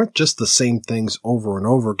that they weren't just the same things over and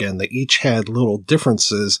over again. They each had little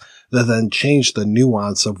differences that then changed the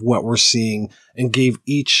nuance of what we're seeing and gave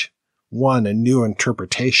each one a new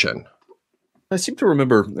interpretation. I seem to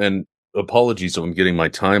remember, and apologies if I'm getting my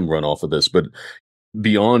time run off of this, but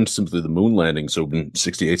beyond simply the moon landing, so in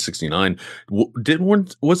 68, 69,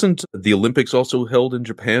 wasn't the Olympics also held in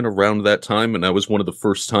Japan around that time? And that was one of the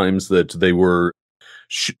first times that they were,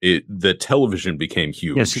 that television became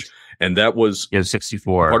huge. Yes. And that was...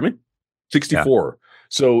 64. Pardon me? 64. Yeah.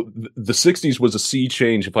 So the 60s was a sea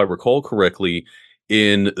change, if I recall correctly,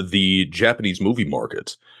 in the Japanese movie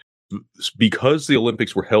market. Because the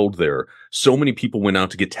Olympics were held there, so many people went out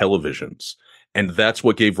to get televisions. And that's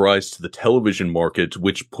what gave rise to the television market,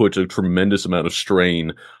 which put a tremendous amount of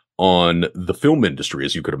strain on the film industry,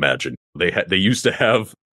 as you could imagine. They used to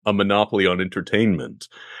have a monopoly on entertainment.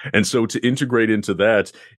 And so to integrate into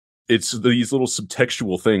that, it's these little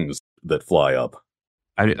subtextual things that fly up.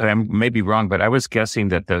 I may be wrong, but I was guessing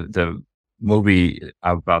that the movie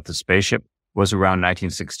about the spaceship was around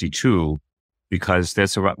 1962, because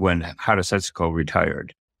that's when Hara Setsuko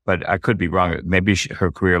retired. But I could be wrong. Maybe her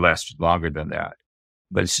career lasted longer than that.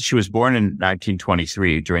 But she was born in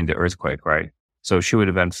 1923 during the earthquake, right? So she would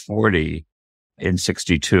have been 40 in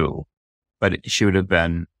 62, but she would have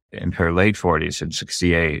been in her late 40s in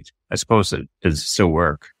 68. I suppose it does still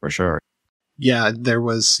work for sure. Yeah, there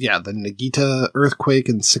was, the Nagita earthquake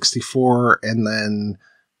in 64, and then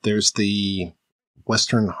there's the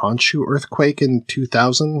Western Honshu earthquake in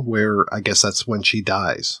 2000, where I guess that's when she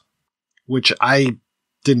dies, which I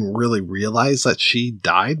didn't really realize that she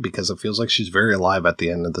died, because it feels like she's very alive at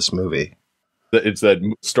the end of this movie. It's that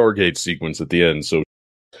Stargate sequence at the end. So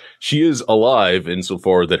she is alive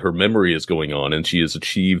insofar that her memory is going on, and she has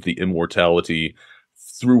achieved the immortality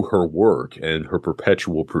through her work and her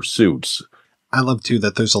perpetual pursuits. I love, too,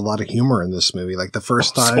 that there's a lot of humor in this movie. Like, the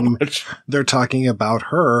first time they're talking about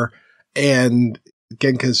her, and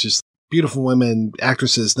again, because just beautiful women,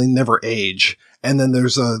 actresses, they never age. And then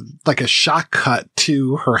there's a shot cut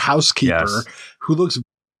to her housekeeper who looks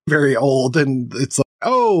very old, and it's like,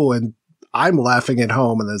 oh, and I'm laughing at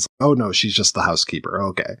home, and it's like, oh no, she's just the housekeeper.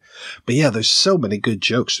 Okay. But yeah, there's so many good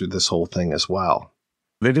jokes through this whole thing as well.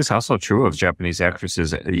 It is also true of Japanese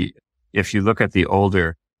actresses. If you look at the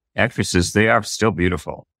older actresses, they are still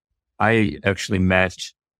beautiful. I actually met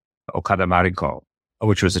Okada Mariko,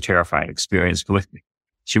 which was a terrifying experience.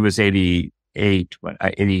 She was 86,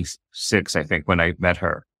 I think, when I met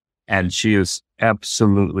her. And she is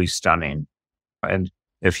absolutely stunning. And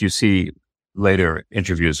if you see later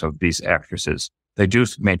interviews of these actresses, they do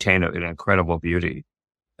maintain an incredible beauty.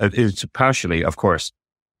 It's partially, of course,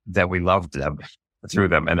 that we loved them through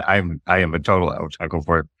them. And I am a total outsider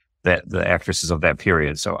for the actresses of that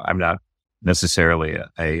period. So I'm not necessarily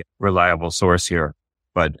a reliable source here,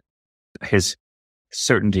 but his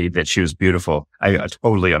certainty that she was beautiful. I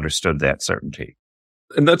totally understood that certainty.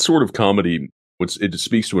 And that sort of comedy, it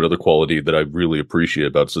speaks to another quality that I really appreciate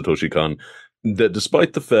about Satoshi Kon, that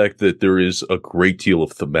despite the fact that there is a great deal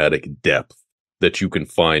of thematic depth that you can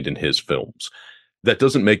find in his films, that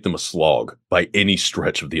doesn't make them a slog by any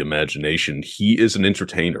stretch of the imagination. He is an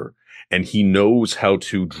entertainer, and he knows how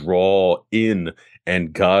to draw in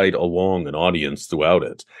and guide along an audience throughout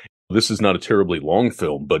it. This is not a terribly long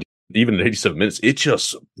film, but even at 87 minutes, it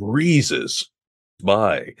just breezes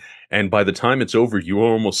by. And by the time it's over, you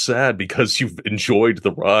are almost sad because you've enjoyed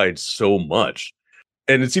the ride so much.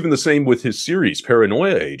 And it's even the same with his series,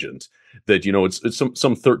 Paranoia Agent, that, it's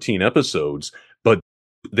some 13 episodes, but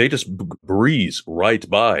they just breeze right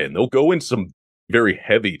by, and they'll go into some very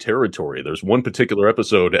heavy territory. There's one particular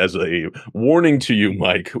episode, as a warning to you,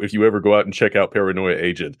 Mike, if you ever go out and check out Paranoia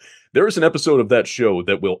Agent, there is an episode of that show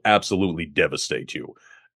that will absolutely devastate you.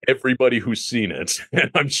 Everybody who's seen it,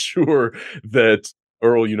 and I'm sure that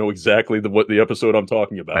Earl, you know exactly what the episode I'm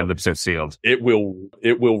talking about. My lips are sealed. It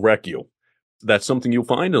will wreck you. That's something you'll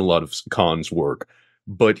find in a lot of Kon's work,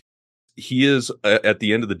 but he is, at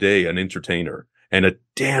the end of the day, an entertainer and a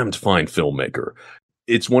damned fine filmmaker.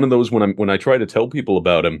 It's one of those, when I try to tell people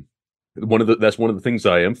about him, that's one of the things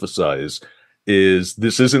I emphasize is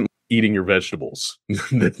this isn't eating your vegetables.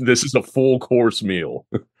 This is a full course meal.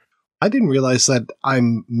 I didn't realize that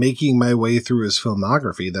I'm making my way through his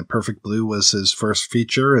filmography. That Perfect Blue was his first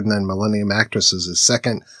feature, and then Millennium Actress is his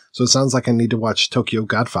second. So it sounds like I need to watch Tokyo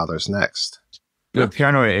Godfathers next. The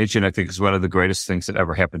Paranoia Agent, I think, is one of the greatest things that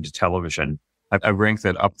ever happened to television. I rank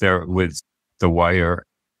that up there with The Wire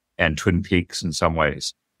and Twin Peaks in some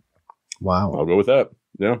ways. Wow. I'll go with that.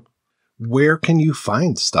 Yeah. Where can you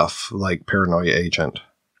find stuff like Paranoia Agent?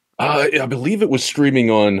 I believe it was streaming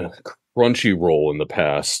on Crunchyroll in the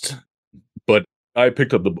past, but I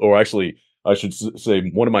picked up I should say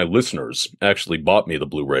one of my listeners actually bought me the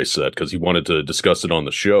Blu-ray set because he wanted to discuss it on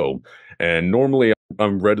the show. And normally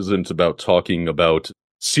I'm reticent about talking about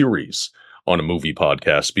series on a movie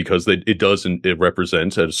podcast because it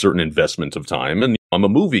represents a certain investment of time, and I'm a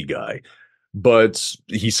movie guy. But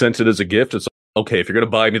he sent it as a gift. It's okay, if you're going to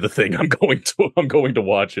buy me the thing, I'm going to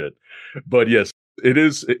watch it. But yes, it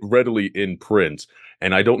is readily in print,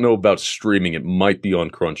 and I don't know about streaming. It might be on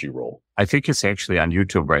Crunchyroll. I think it's actually on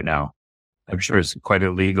YouTube right now. I'm sure it's quite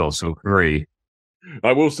illegal, so hurry.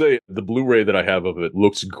 I will say the Blu-ray that I have of it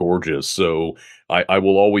looks gorgeous, so I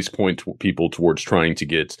will always point people towards trying to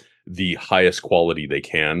get the highest quality they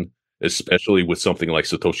can, especially with something like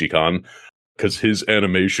Satoshi Kon, because his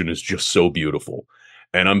animation is just so beautiful.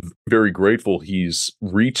 And I'm very grateful he's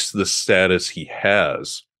reached the status he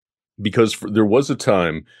has, because there was a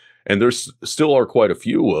time, and there still are quite a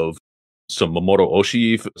few of some Mamoru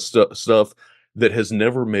Oshii stuff that has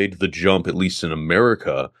never made the jump, at least in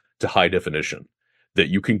America, to high definition. That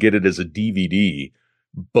you can get it as a DVD,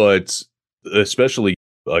 but especially,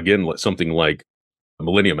 again, something like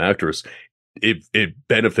Millennium Actress, it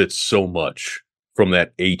benefits so much from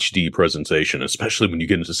that HD presentation, especially when you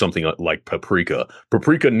get into something like Paprika.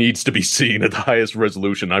 Paprika needs to be seen at the highest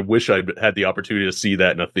resolution. I wish I had the opportunity to see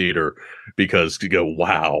that in a theater, because you go,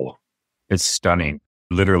 wow. It's stunning,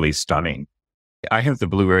 literally stunning. I have the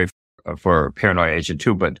Blu-ray for Paranoia Agent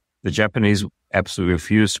 2, but the Japanese absolutely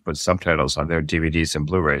refuse to put subtitles on their DVDs and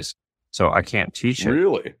Blu-rays. So I can't teach it.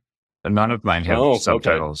 Really? None of mine have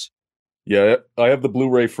subtitles. Okay. Yeah, I have the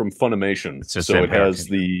Blu-ray from Funimation. So it has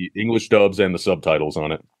the English dubs and the subtitles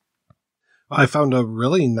on it. I found a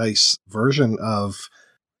really nice version of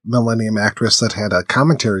Millennium Actress that had a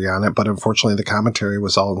commentary on it, but unfortunately the commentary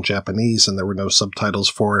was all in Japanese and there were no subtitles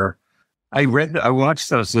for her. I watched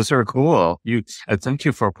those. Those are cool. Thank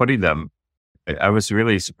you for putting them. I was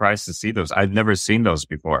really surprised to see those. I'd never seen those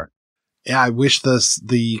before. Yeah, I wish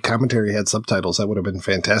the commentary had subtitles. That would have been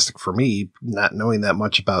fantastic for me, not knowing that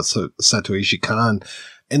much about Satoshi Kon.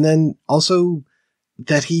 And then also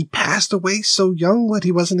that he passed away so young.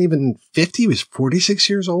 He wasn't even 50. He was 46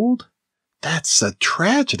 years old. That's a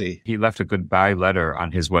tragedy. He left a goodbye letter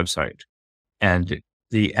on his website, and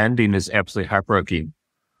the ending is absolutely heartbreaking.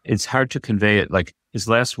 It's hard to convey it. Like, his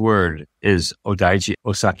last word is Odaiji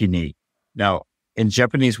Osaki ni. Now, in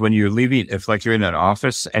Japanese, when you're leaving, if like you're in an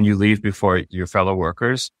office and you leave before your fellow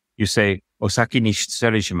workers, you say, Osaki ni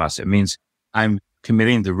shitsurei shimasu. It means, I'm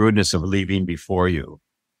committing the rudeness of leaving before you.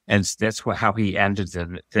 And that's how he ended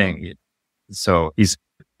the thing. So he's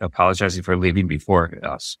apologizing for leaving before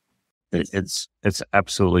us. It's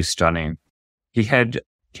absolutely stunning. He had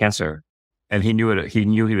cancer, and he knew it. He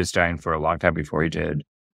knew he was dying for a long time before he did.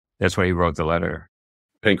 That's why he wrote the letter.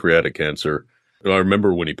 Pancreatic cancer. I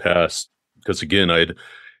remember when he passed, because again,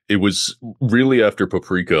 It was really after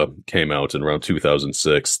Paprika came out in around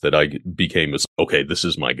 2006 that I became okay, this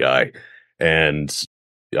is my guy. And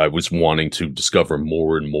I was wanting to discover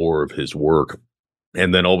more and more of his work.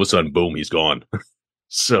 And then all of a sudden, boom, he's gone.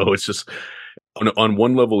 So it's just, on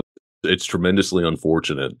one level, it's tremendously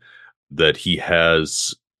unfortunate that he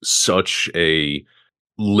has such a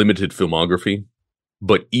limited filmography,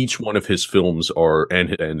 but each one of his films are,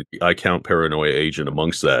 and I count Paranoia Agent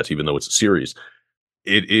amongst that, even though it's a series,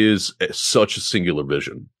 it is such a singular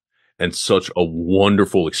vision and such a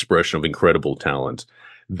wonderful expression of incredible talent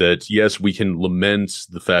that, yes, we can lament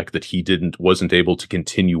the fact that he wasn't able to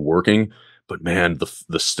continue working, but man,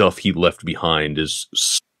 the stuff he left behind is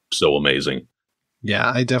so amazing.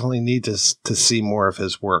 Yeah, I definitely need to see more of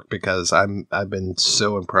his work because I've been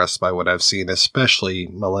so impressed by what I've seen, especially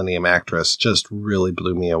Millennium Actress just really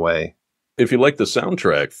blew me away. If you like the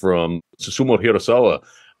soundtrack from Susumu Hirasawa,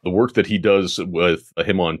 the work that he does with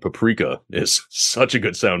him on Paprika is such a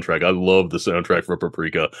good soundtrack. I love the soundtrack for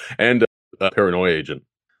Paprika and Paranoia Agent.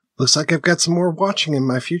 Looks like I've got some more watching in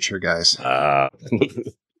my future, guys.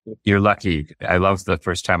 You're lucky. I loved the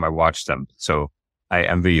first time I watched them, so I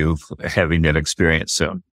envy you for having that experience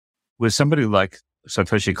soon. With somebody like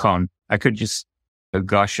Satoshi Kon, I could just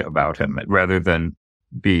gush about him rather than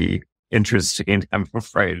be interested in, I'm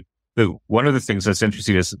afraid. One of the things that's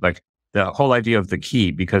interesting is like the whole idea of the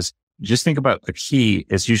key, because just think about the key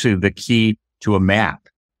is usually the key to a map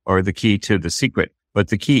or the key to the secret, but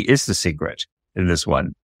the key is the secret in this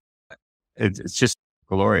one. It's just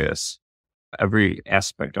glorious, every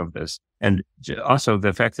aspect of this. And also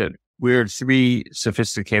the fact that we're three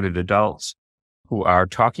sophisticated adults who are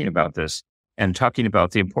talking about this and talking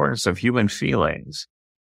about the importance of human feelings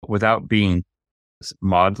without being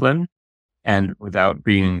maudlin and without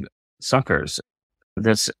being suckers.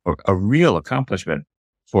 That's a real accomplishment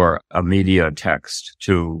for a media text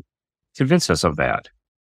to convince us of that.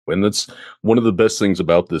 And that's one of the best things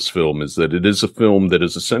about this film is that it is a film that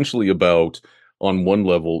is essentially about, on one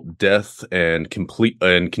level, death and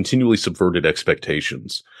continually subverted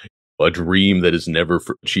expectations. A dream that is never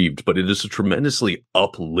achieved, but it is a tremendously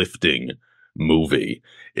uplifting movie.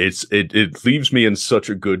 It leaves me in such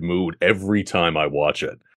a good mood every time I watch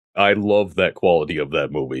it. I love that quality of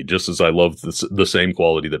that movie, just as I love the same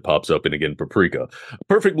quality that pops up in, again, Paprika.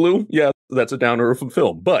 Perfect Blue, yeah, that's a downer of a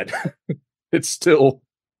film, but it's still,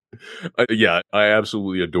 yeah, I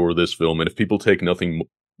absolutely adore this film. And if people take nothing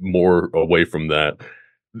more away from that,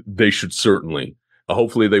 they should certainly,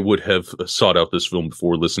 hopefully they would have sought out this film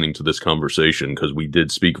before listening to this conversation, because we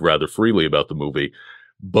did speak rather freely about the movie.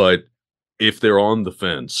 But if they're on the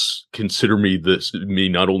fence, consider me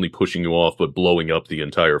not only pushing you off, but blowing up the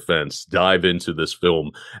entire fence. Dive into this film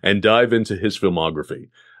and dive into his filmography.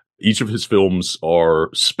 Each of his films are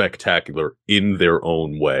spectacular in their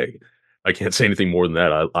own way. I can't say anything more than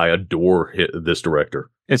that. I adore this director.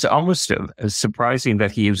 It's almost surprising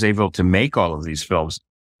that he was able to make all of these films,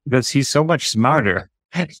 because he's so much smarter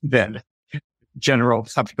than general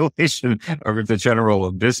population or the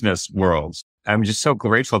general business worlds. I'm just so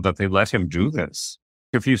grateful that they let him do this.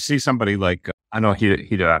 If you see somebody like, I know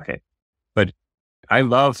Hideaki, but I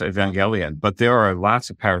love Evangelion, but there are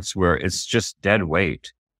lots of parts where it's just dead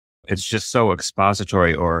weight. It's just so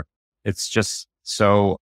expository, or it's just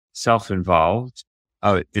so self-involved.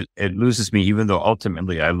 It loses me, even though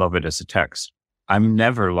ultimately I love it as a text. I'm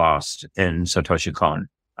never lost in Satoshi Kon.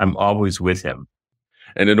 I'm always with him.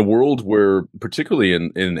 And in a world where, particularly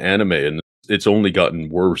in anime, and it's only gotten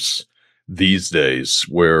worse these days,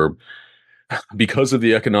 where because of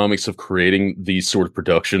the economics of creating these sort of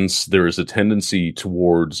productions, there is a tendency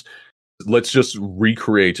towards, let's just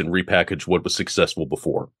recreate and repackage what was successful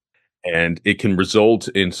before. And it can result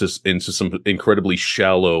into some incredibly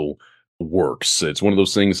shallow works. It's one of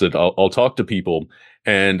those things that I'll talk to people,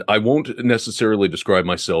 and I won't necessarily describe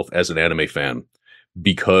myself as an anime fan,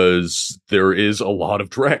 because there is a lot of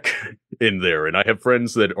dreck in there. And I have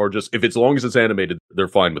friends that are just, if it's long as it's animated, they're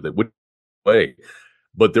fine with it. Way.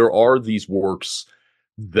 But there are these works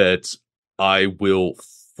that I will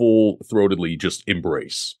full-throatedly just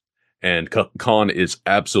embrace. And Kon is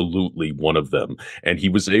absolutely one of them. And he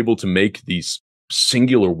was able to make these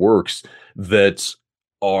singular works that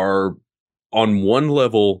are, on one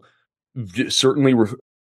level, certainly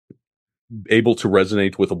able to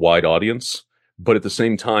resonate with a wide audience, but at the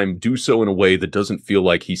same time do so in a way that doesn't feel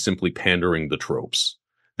like he's simply pandering the tropes.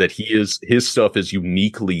 That his stuff is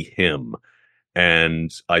uniquely him.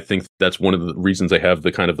 And I think that's one of the reasons they have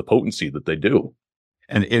the kind of the potency that they do.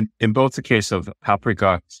 And in both the case of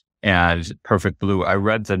Paprika and Perfect Blue, I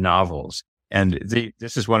read the novels, and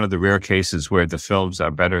this is one of the rare cases where the films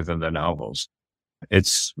are better than the novels.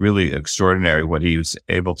 It's really extraordinary what he was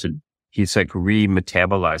able to, he's like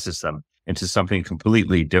remetabolizes them into something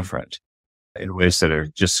completely different in ways that are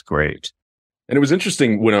just great. And it was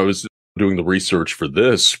interesting when I was doing the research for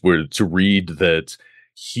this, to read that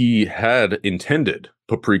he had intended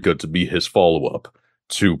Paprika to be his follow-up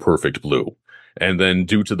to Perfect Blue. And then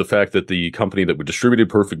due to the fact that the company that distributed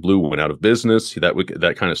Perfect Blue went out of business,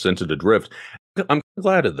 that kind of sent it adrift. I'm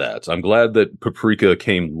glad of that. I'm glad that Paprika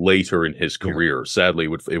came later in his career. Sadly,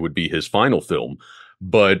 it would be his final film,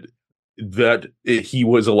 but that he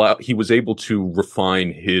was able to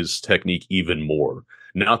refine his technique even more.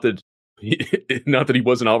 Not that he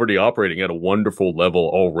wasn't already operating at a wonderful level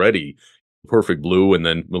already, Perfect Blue and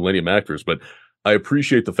then Millennium Actress, but I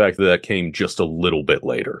appreciate the fact that came just a little bit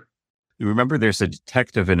later. You remember there's a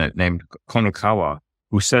detective in it named Konokawa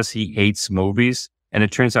who says he hates movies, and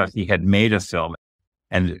it turns out he had made a film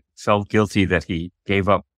and felt guilty that he gave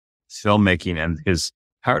up filmmaking, and his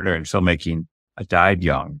partner in filmmaking died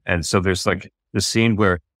young. And so there's like the scene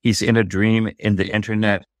where he's in a dream in the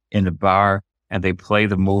internet in a bar, and they play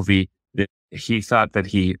the movie that he thought that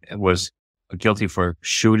he was guilty for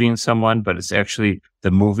shooting someone, but it's actually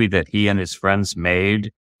the movie that he and his friends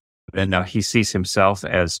made. And now he sees himself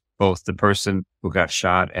as both the person who got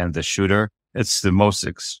shot and the shooter. It's the most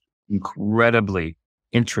incredibly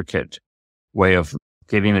intricate way of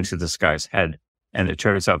getting into this guy's head. And it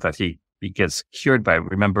turns out that he gets cured by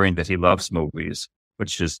remembering that he loves movies,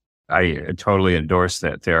 which is, I totally endorse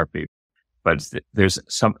that therapy. But there's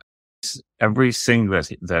everything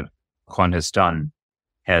that Kon has done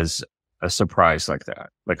has a surprise like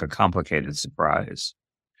that, like a complicated surprise.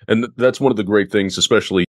 And that's one of the great things,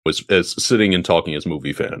 especially as sitting and talking as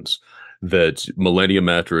movie fans, that Millennium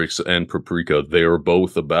Actress and Paprika, they are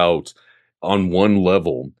both about, on one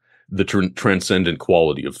level, the transcendent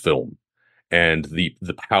quality of film and the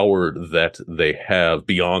power that they have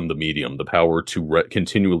beyond the medium, the power to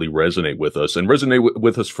continually resonate with us and resonate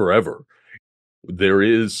with us forever. There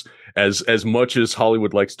is, as much as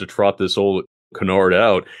Hollywood likes to trot this old canard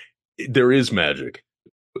out, there is magic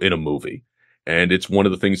in a movie. And it's one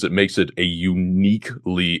of the things that makes it a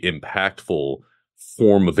uniquely impactful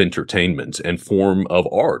form of entertainment and form of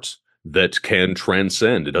art that can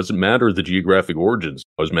transcend. It doesn't matter the geographic origins.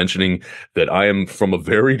 I was mentioning that I am from a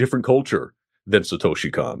very different culture than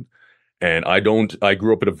Satoshi Kon. And I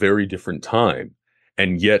grew up at a very different time.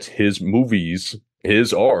 And yet his movies,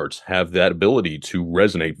 his art have that ability to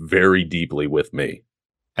resonate very deeply with me.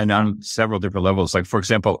 And on several different levels. Like, for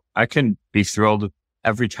example, I can be thrilled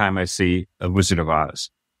every time I see A Wizard of Oz.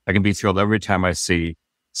 I can be thrilled every time I see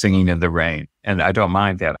Singing in the Rain. And I don't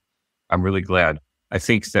mind that. I'm really glad. I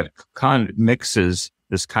think that Kon mixes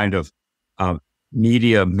this kind of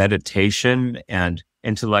media meditation and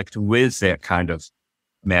intellect with that kind of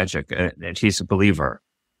magic. And he's a believer.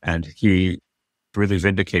 And he really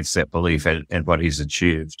vindicates that belief in what he's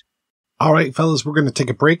achieved. All right, fellas, we're going to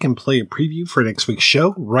take a break and play a preview for next week's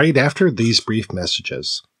show right after these brief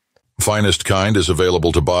messages. Finest Kind is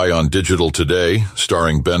available to buy on digital today,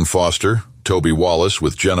 starring Ben Foster, Toby Wallace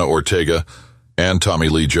with Jenna Ortega, and Tommy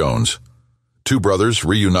Lee Jones. Two brothers,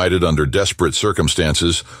 reunited under desperate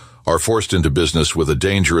circumstances, are forced into business with a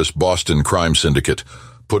dangerous Boston crime syndicate,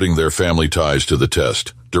 putting their family ties to the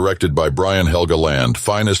test. Directed by Brian Helga Land,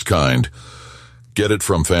 Finest Kind. Get it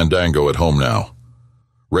from Fandango at home now.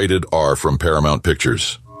 Rated R from Paramount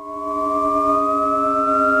Pictures.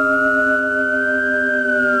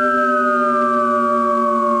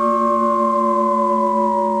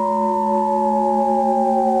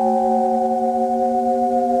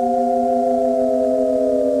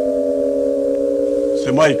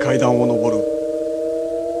狭い階段を上る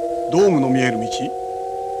ドームの見える道。知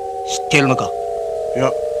っているのか。い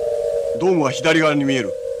や、ドームは左側に見え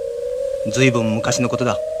る。ずいぶん昔のこと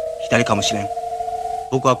だ。左かもしれん。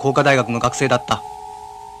僕は工科大学の学生だった。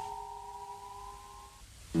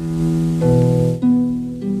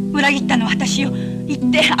裏切ったのは私よ。行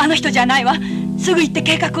ってあの人じゃないわ。すぐ行って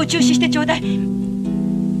計画を中止してちょうだい。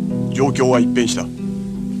状況は一変した。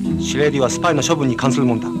シュレーディはスパイの処分に関する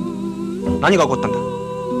もんだ。何が起こったんだ。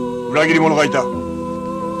裏切り者がいた。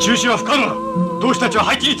中止は不可能だ。同志たちは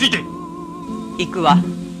配置について。行くわ。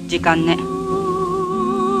時間ね。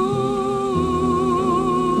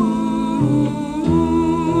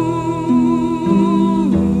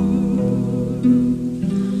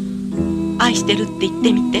愛してるって言っ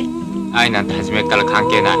てみて。愛なんて初めから関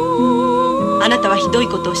係ない。あなたはひどい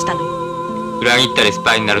ことをしたのよ。裏切ったりス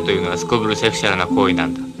パイになるというのはすこぶるセクシャルな行為な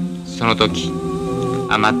んだ。その時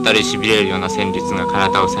甘ったり痺れるような旋律が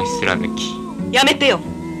体を差し貫き。やめてよ。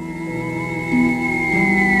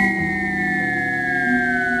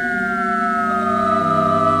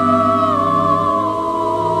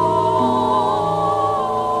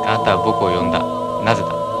たは僕を呼んだ。なぜだ？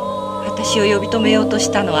私を呼び止めようと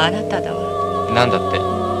したのはあなただわ。なんだって？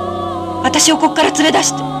私をここから連れ出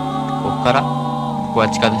して。ここから？ここは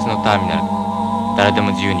地下鉄のターミナル。誰で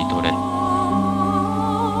も自由に通れる。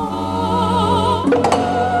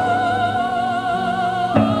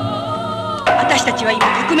私たちは今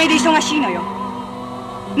革命で忙しいのよ。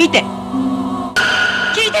見て、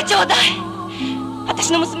聞いてちょうだい。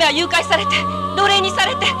私の娘は誘拐されて、奴隷にさ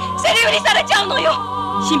れて、セリフにされちゃうのよ。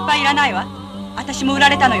心配いらないわ。私も売ら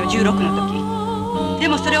れたのよ、16の時。で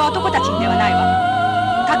もそれは男たちにではない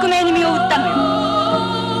わ。革命に身を売ったのよ。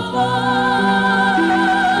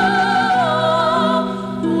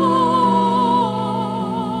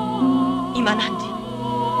今何時？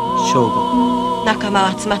正午。仲間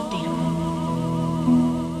は集まっている。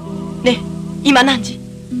ねえ、今何時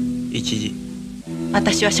？1時。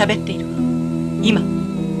私は喋っている。今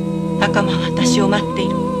仲間は私を待ってい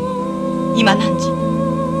る。今何時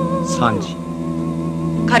？3時。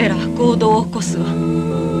彼らは行動を起こすわ。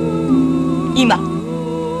今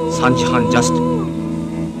3時半ジャスト。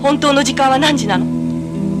本当の時間は何時なの？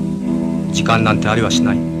時間なんてありはし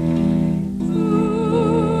ない。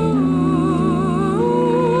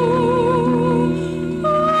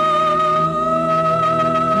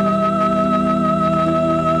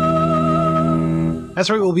That's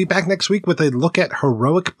right, we'll be back next week with a look at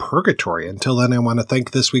Heroic Purgatory. Until then, I want to thank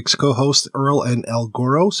this week's co-hosts, Earl and El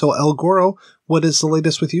Goro. So, El Goro, what is the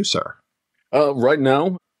latest with you, sir? Right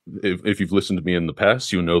now, if you've listened to me in the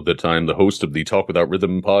past, you know that I'm the host of the Talk Without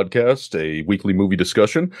Rhythm podcast, a weekly movie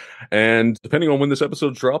discussion. And depending on when this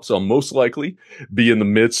episode drops, I'll most likely be in the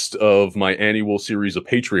midst of my annual series of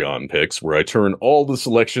Patreon picks, where I turn all the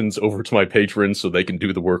selections over to my patrons so they can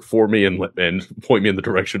do the work for me and point me in the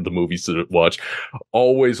direction of the movies to watch.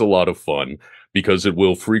 Always a lot of fun, because it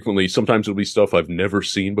will frequently, sometimes it'll be stuff I've never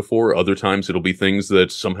seen before. Other times it'll be things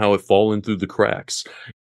that somehow have fallen through the cracks.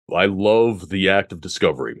 I love the act of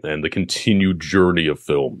discovery and the continued journey of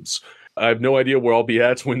films. I have no idea where I'll be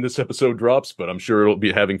at when this episode drops, but I'm sure it'll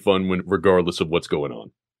be having fun regardless of what's going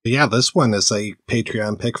on. Yeah, this one is a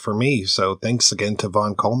Patreon pick for me, so thanks again to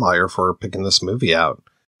Vaughn Kuhlemeier for picking this movie out.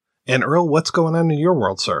 And Earl, what's going on in your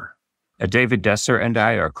world, sir? David Desser and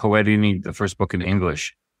I are co-editing the first book in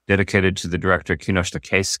English, dedicated to the director Kinoshita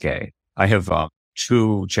Keisuke. I have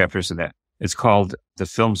 2 chapters in that. It's called The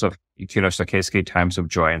Films of Kinoshita Keisuke, Times of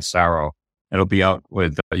Joy and Sorrow. It'll be out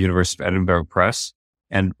with the University of Edinburgh Press.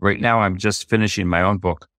 And right now I'm just finishing my own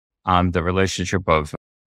book on the relationship of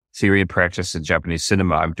theory and practice in Japanese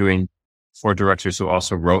cinema. I'm doing 4 directors who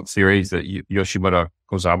also wrote theory, the Yoshimura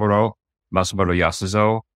Kozaburo, Masamoto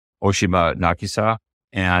Yasuzo, Oshima Nagisa,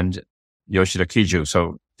 and Yoshida Kiju.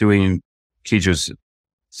 So doing Kiju's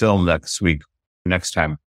film next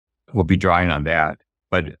time, we'll be drawing on that.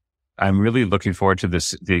 But I'm really looking forward to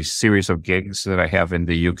this series of gigs that I have in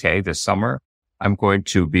the UK this summer. I'm going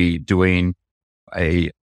to be doing a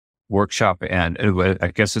workshop, and I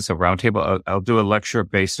guess it's a roundtable. I'll do a lecture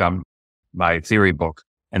based on my theory book,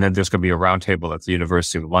 and then there's going to be a roundtable at the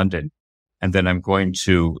University of London. And then I'm going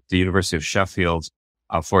to the University of Sheffield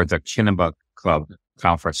for the Kinema Club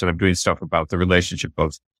conference, and I'm doing stuff about the relationship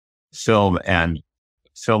of film and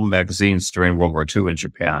film magazines during World War II in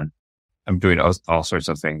Japan. I'm doing all sorts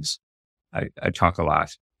of things. I talk a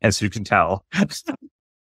lot, as you can tell.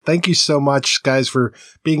 Thank you so much, guys, for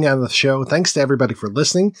being on the show. Thanks to everybody for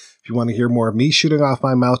listening. If you want to hear more of me shooting off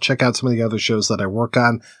my mouth, check out some of the other shows that I work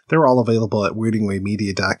on. They're all available at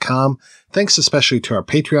weirdingwaymedia.com. Thanks especially to our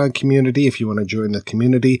Patreon community. If you want to join the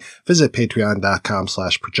community, visit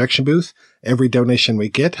patreon.com/projection booth. Every donation we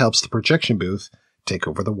get helps the projection booth take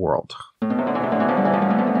over the world.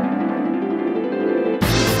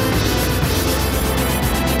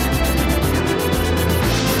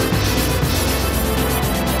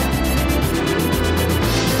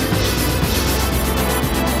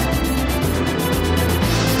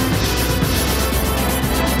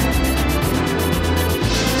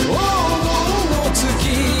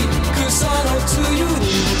 Year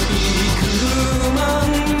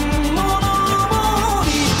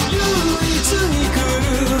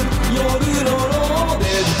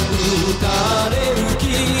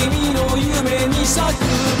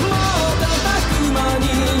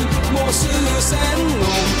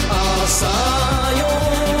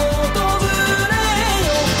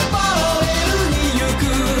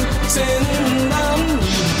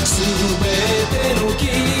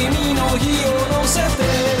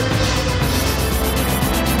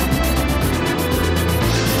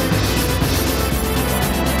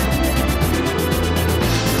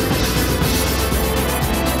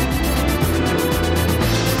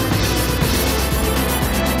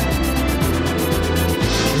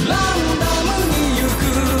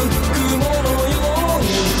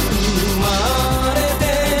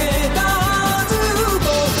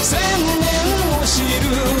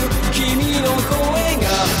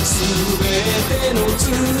ての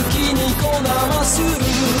月にこだまする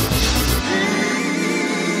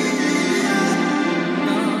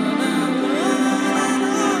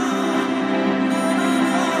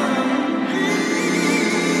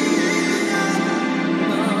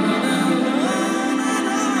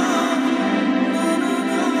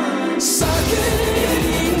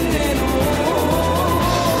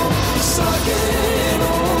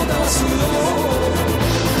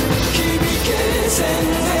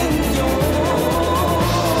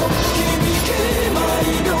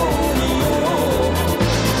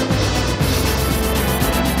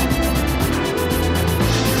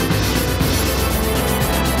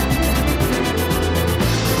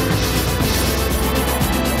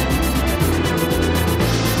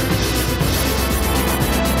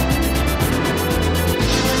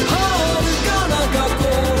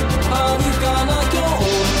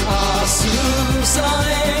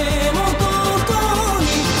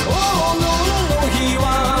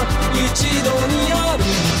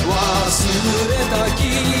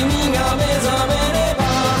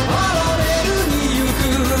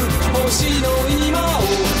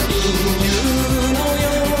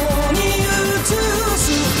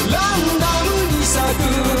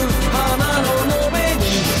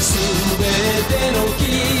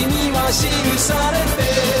記され